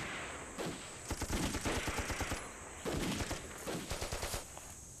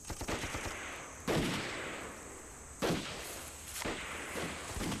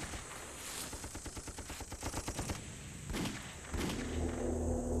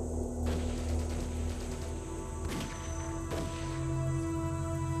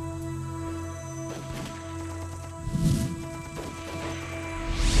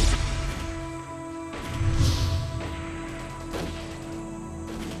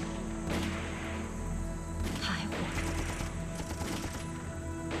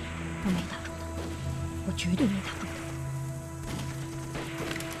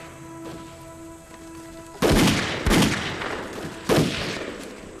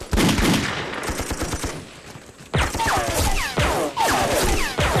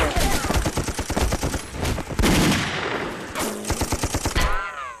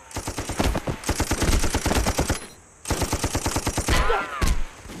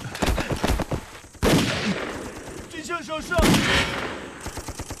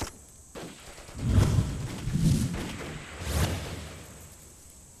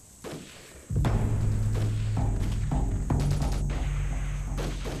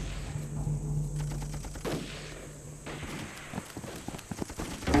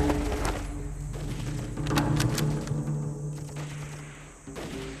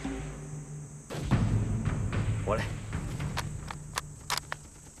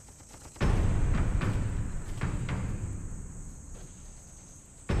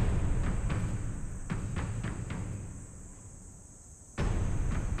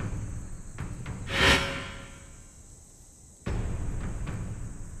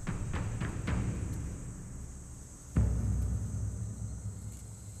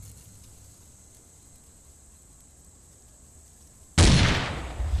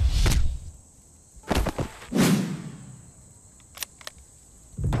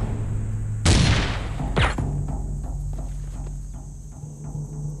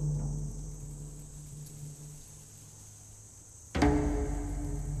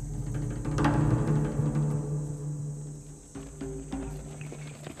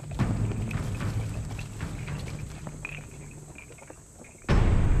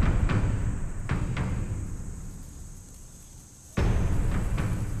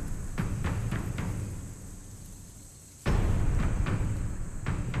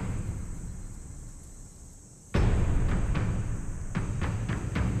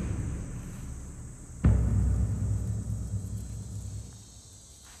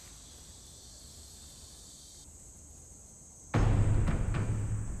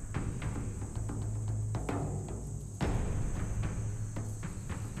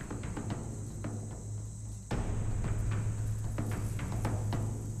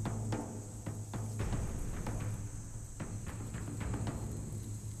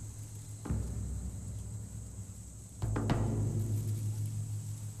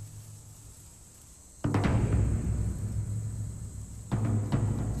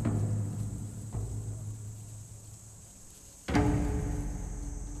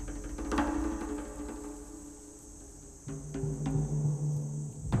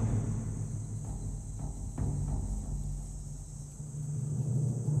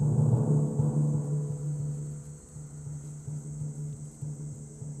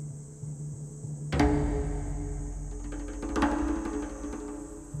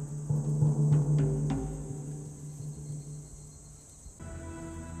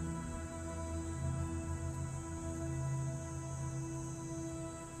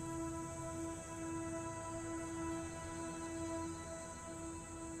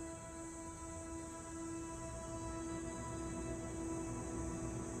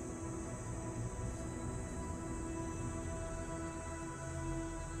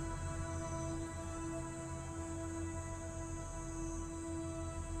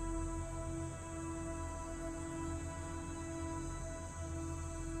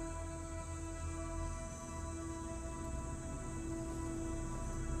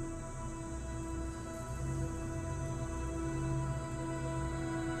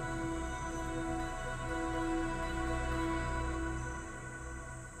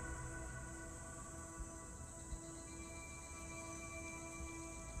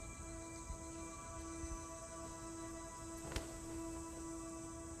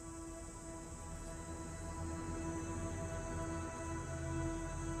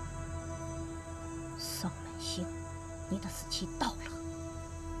你的死期到了。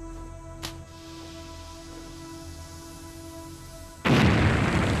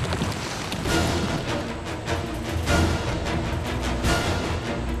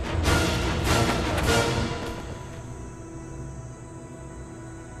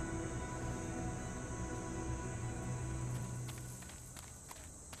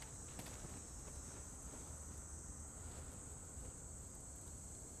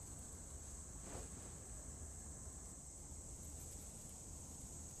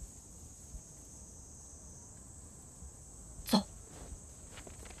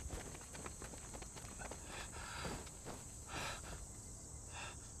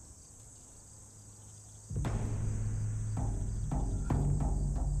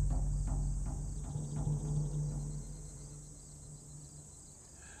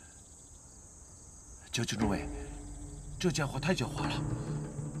九军中尉，这家伙太狡猾了，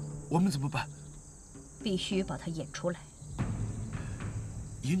我们怎么办？必须把他引出来。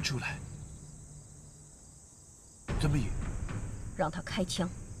引出来？怎么引？让他开枪。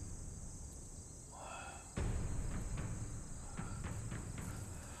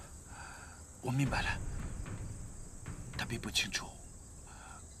我明白了。他并不清楚，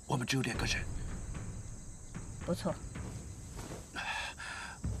我们只有2个人。不错。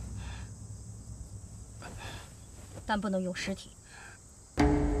 但不能用尸体。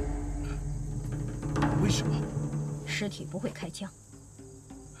为什么？尸体不会开枪。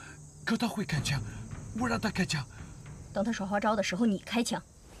可他会开枪，我让他开枪。等他耍花招的时候，你开枪。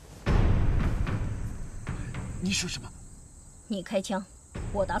你说什么？你开枪，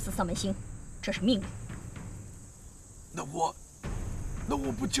我打死丧门星，这是命令。那我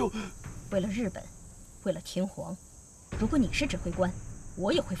不就……为了日本，为了天皇，如果你是指挥官，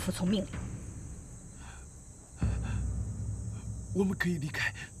我也会服从命令。 我们可以离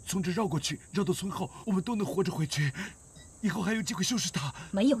开，从这绕过去，绕到村后，我们都能活着回去，以后还有机会收拾他。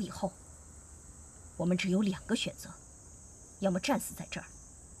没有以后，我们只有2个选择：要么战死在这儿，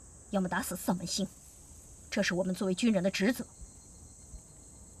要么打死丧门星。这是我们作为军人的职责。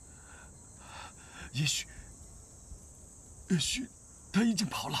也许他已经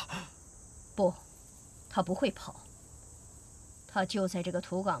跑了。不，他不会跑。他就在这个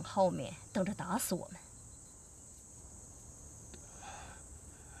土岗后面，等着打死我们。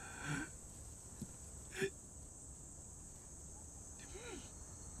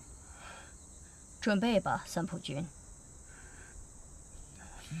 准备吧，三浦君。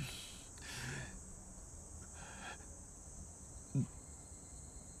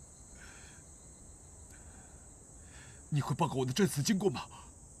你会报告我的战死经过吗？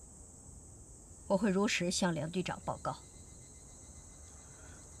我会如实向梁队长报告。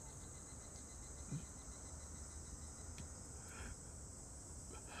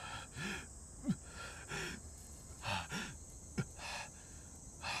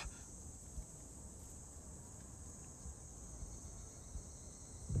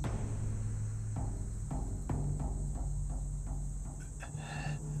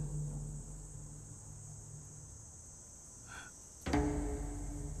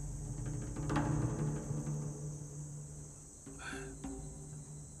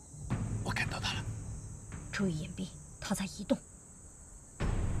注意隐蔽，他在移动。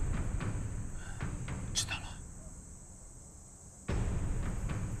知道了。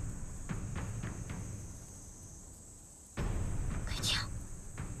开枪！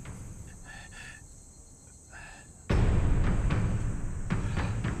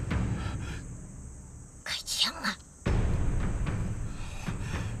开枪啊！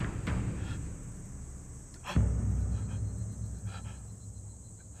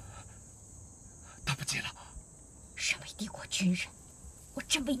他不接了。 身为帝国军人，我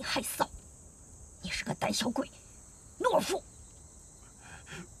真为你害臊！你是个胆小鬼，懦夫！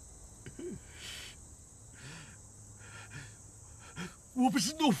我不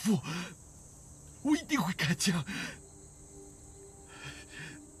是懦夫，我一定会开枪。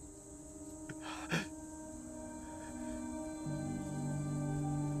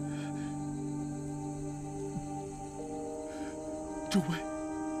诸位。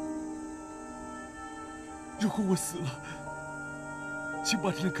 如果我死了，请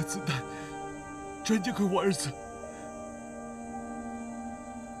把这2颗子弹转交给我儿子。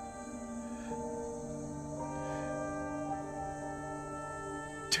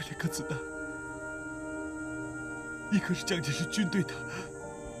这2颗子弹，一颗是蒋介石军队的，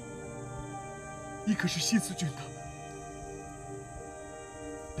一颗是新四军的。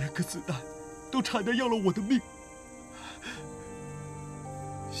2颗子弹都差点要了我的命。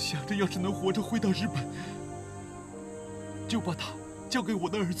想着要是能活着回到日本。 就把他交给我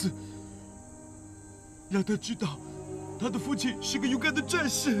的儿子，让他知道他的父亲是个勇敢的战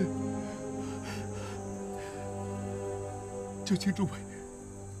士。这青中尉，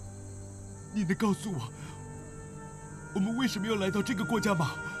你能告诉我们为什么要来到这个国家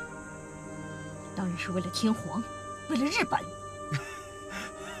吗？当然是为了天皇，为了日本。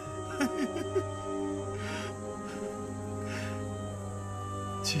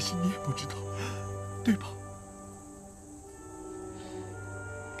其实你也不知道，对吧？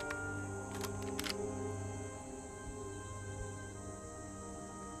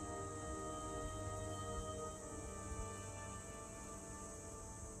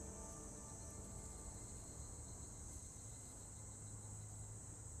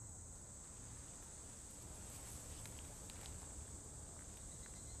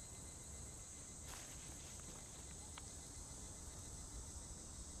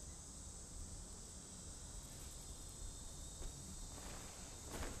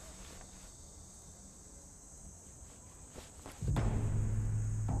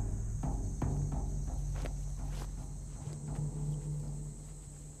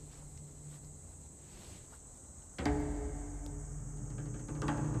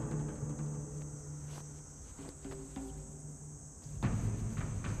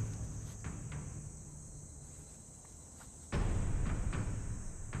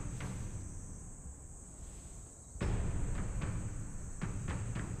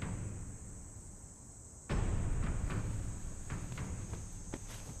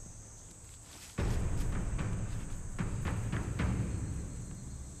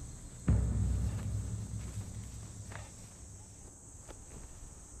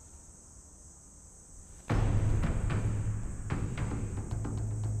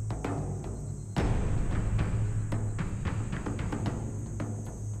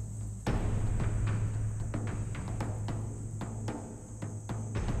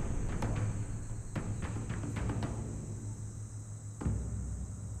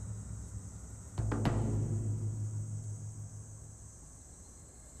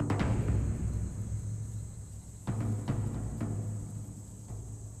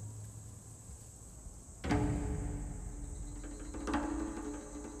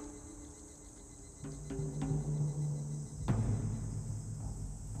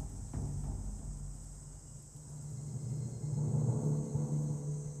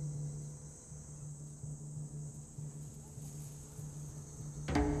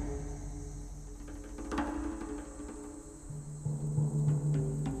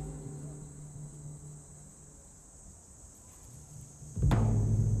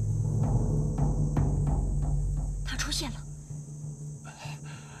出现了。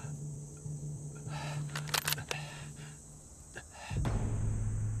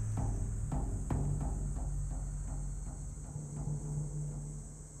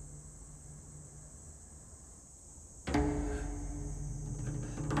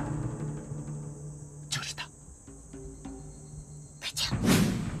就是他。开枪！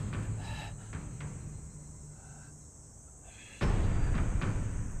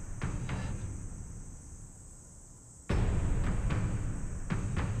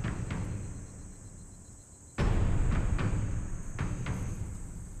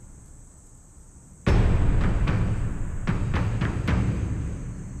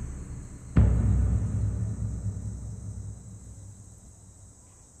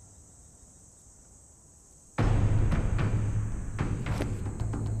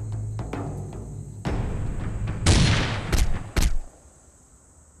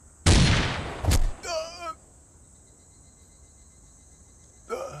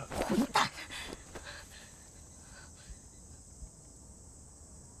混蛋！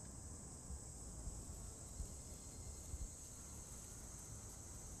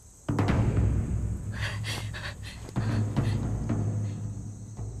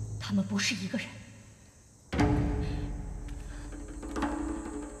他们不是一个人。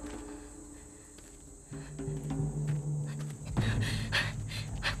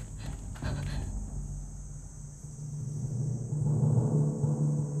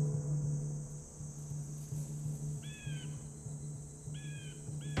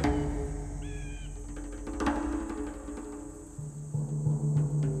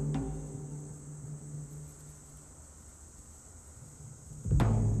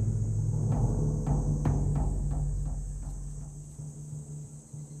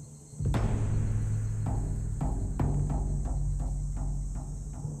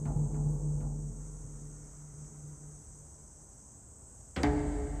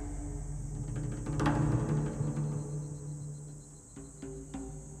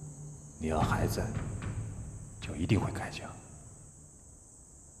你要还在，就一定会开枪。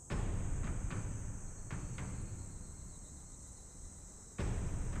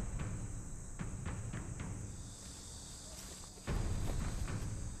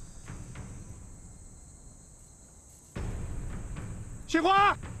杏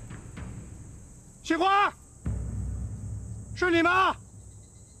花，杏花，是你吗？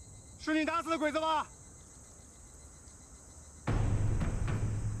是你打死的鬼子吗？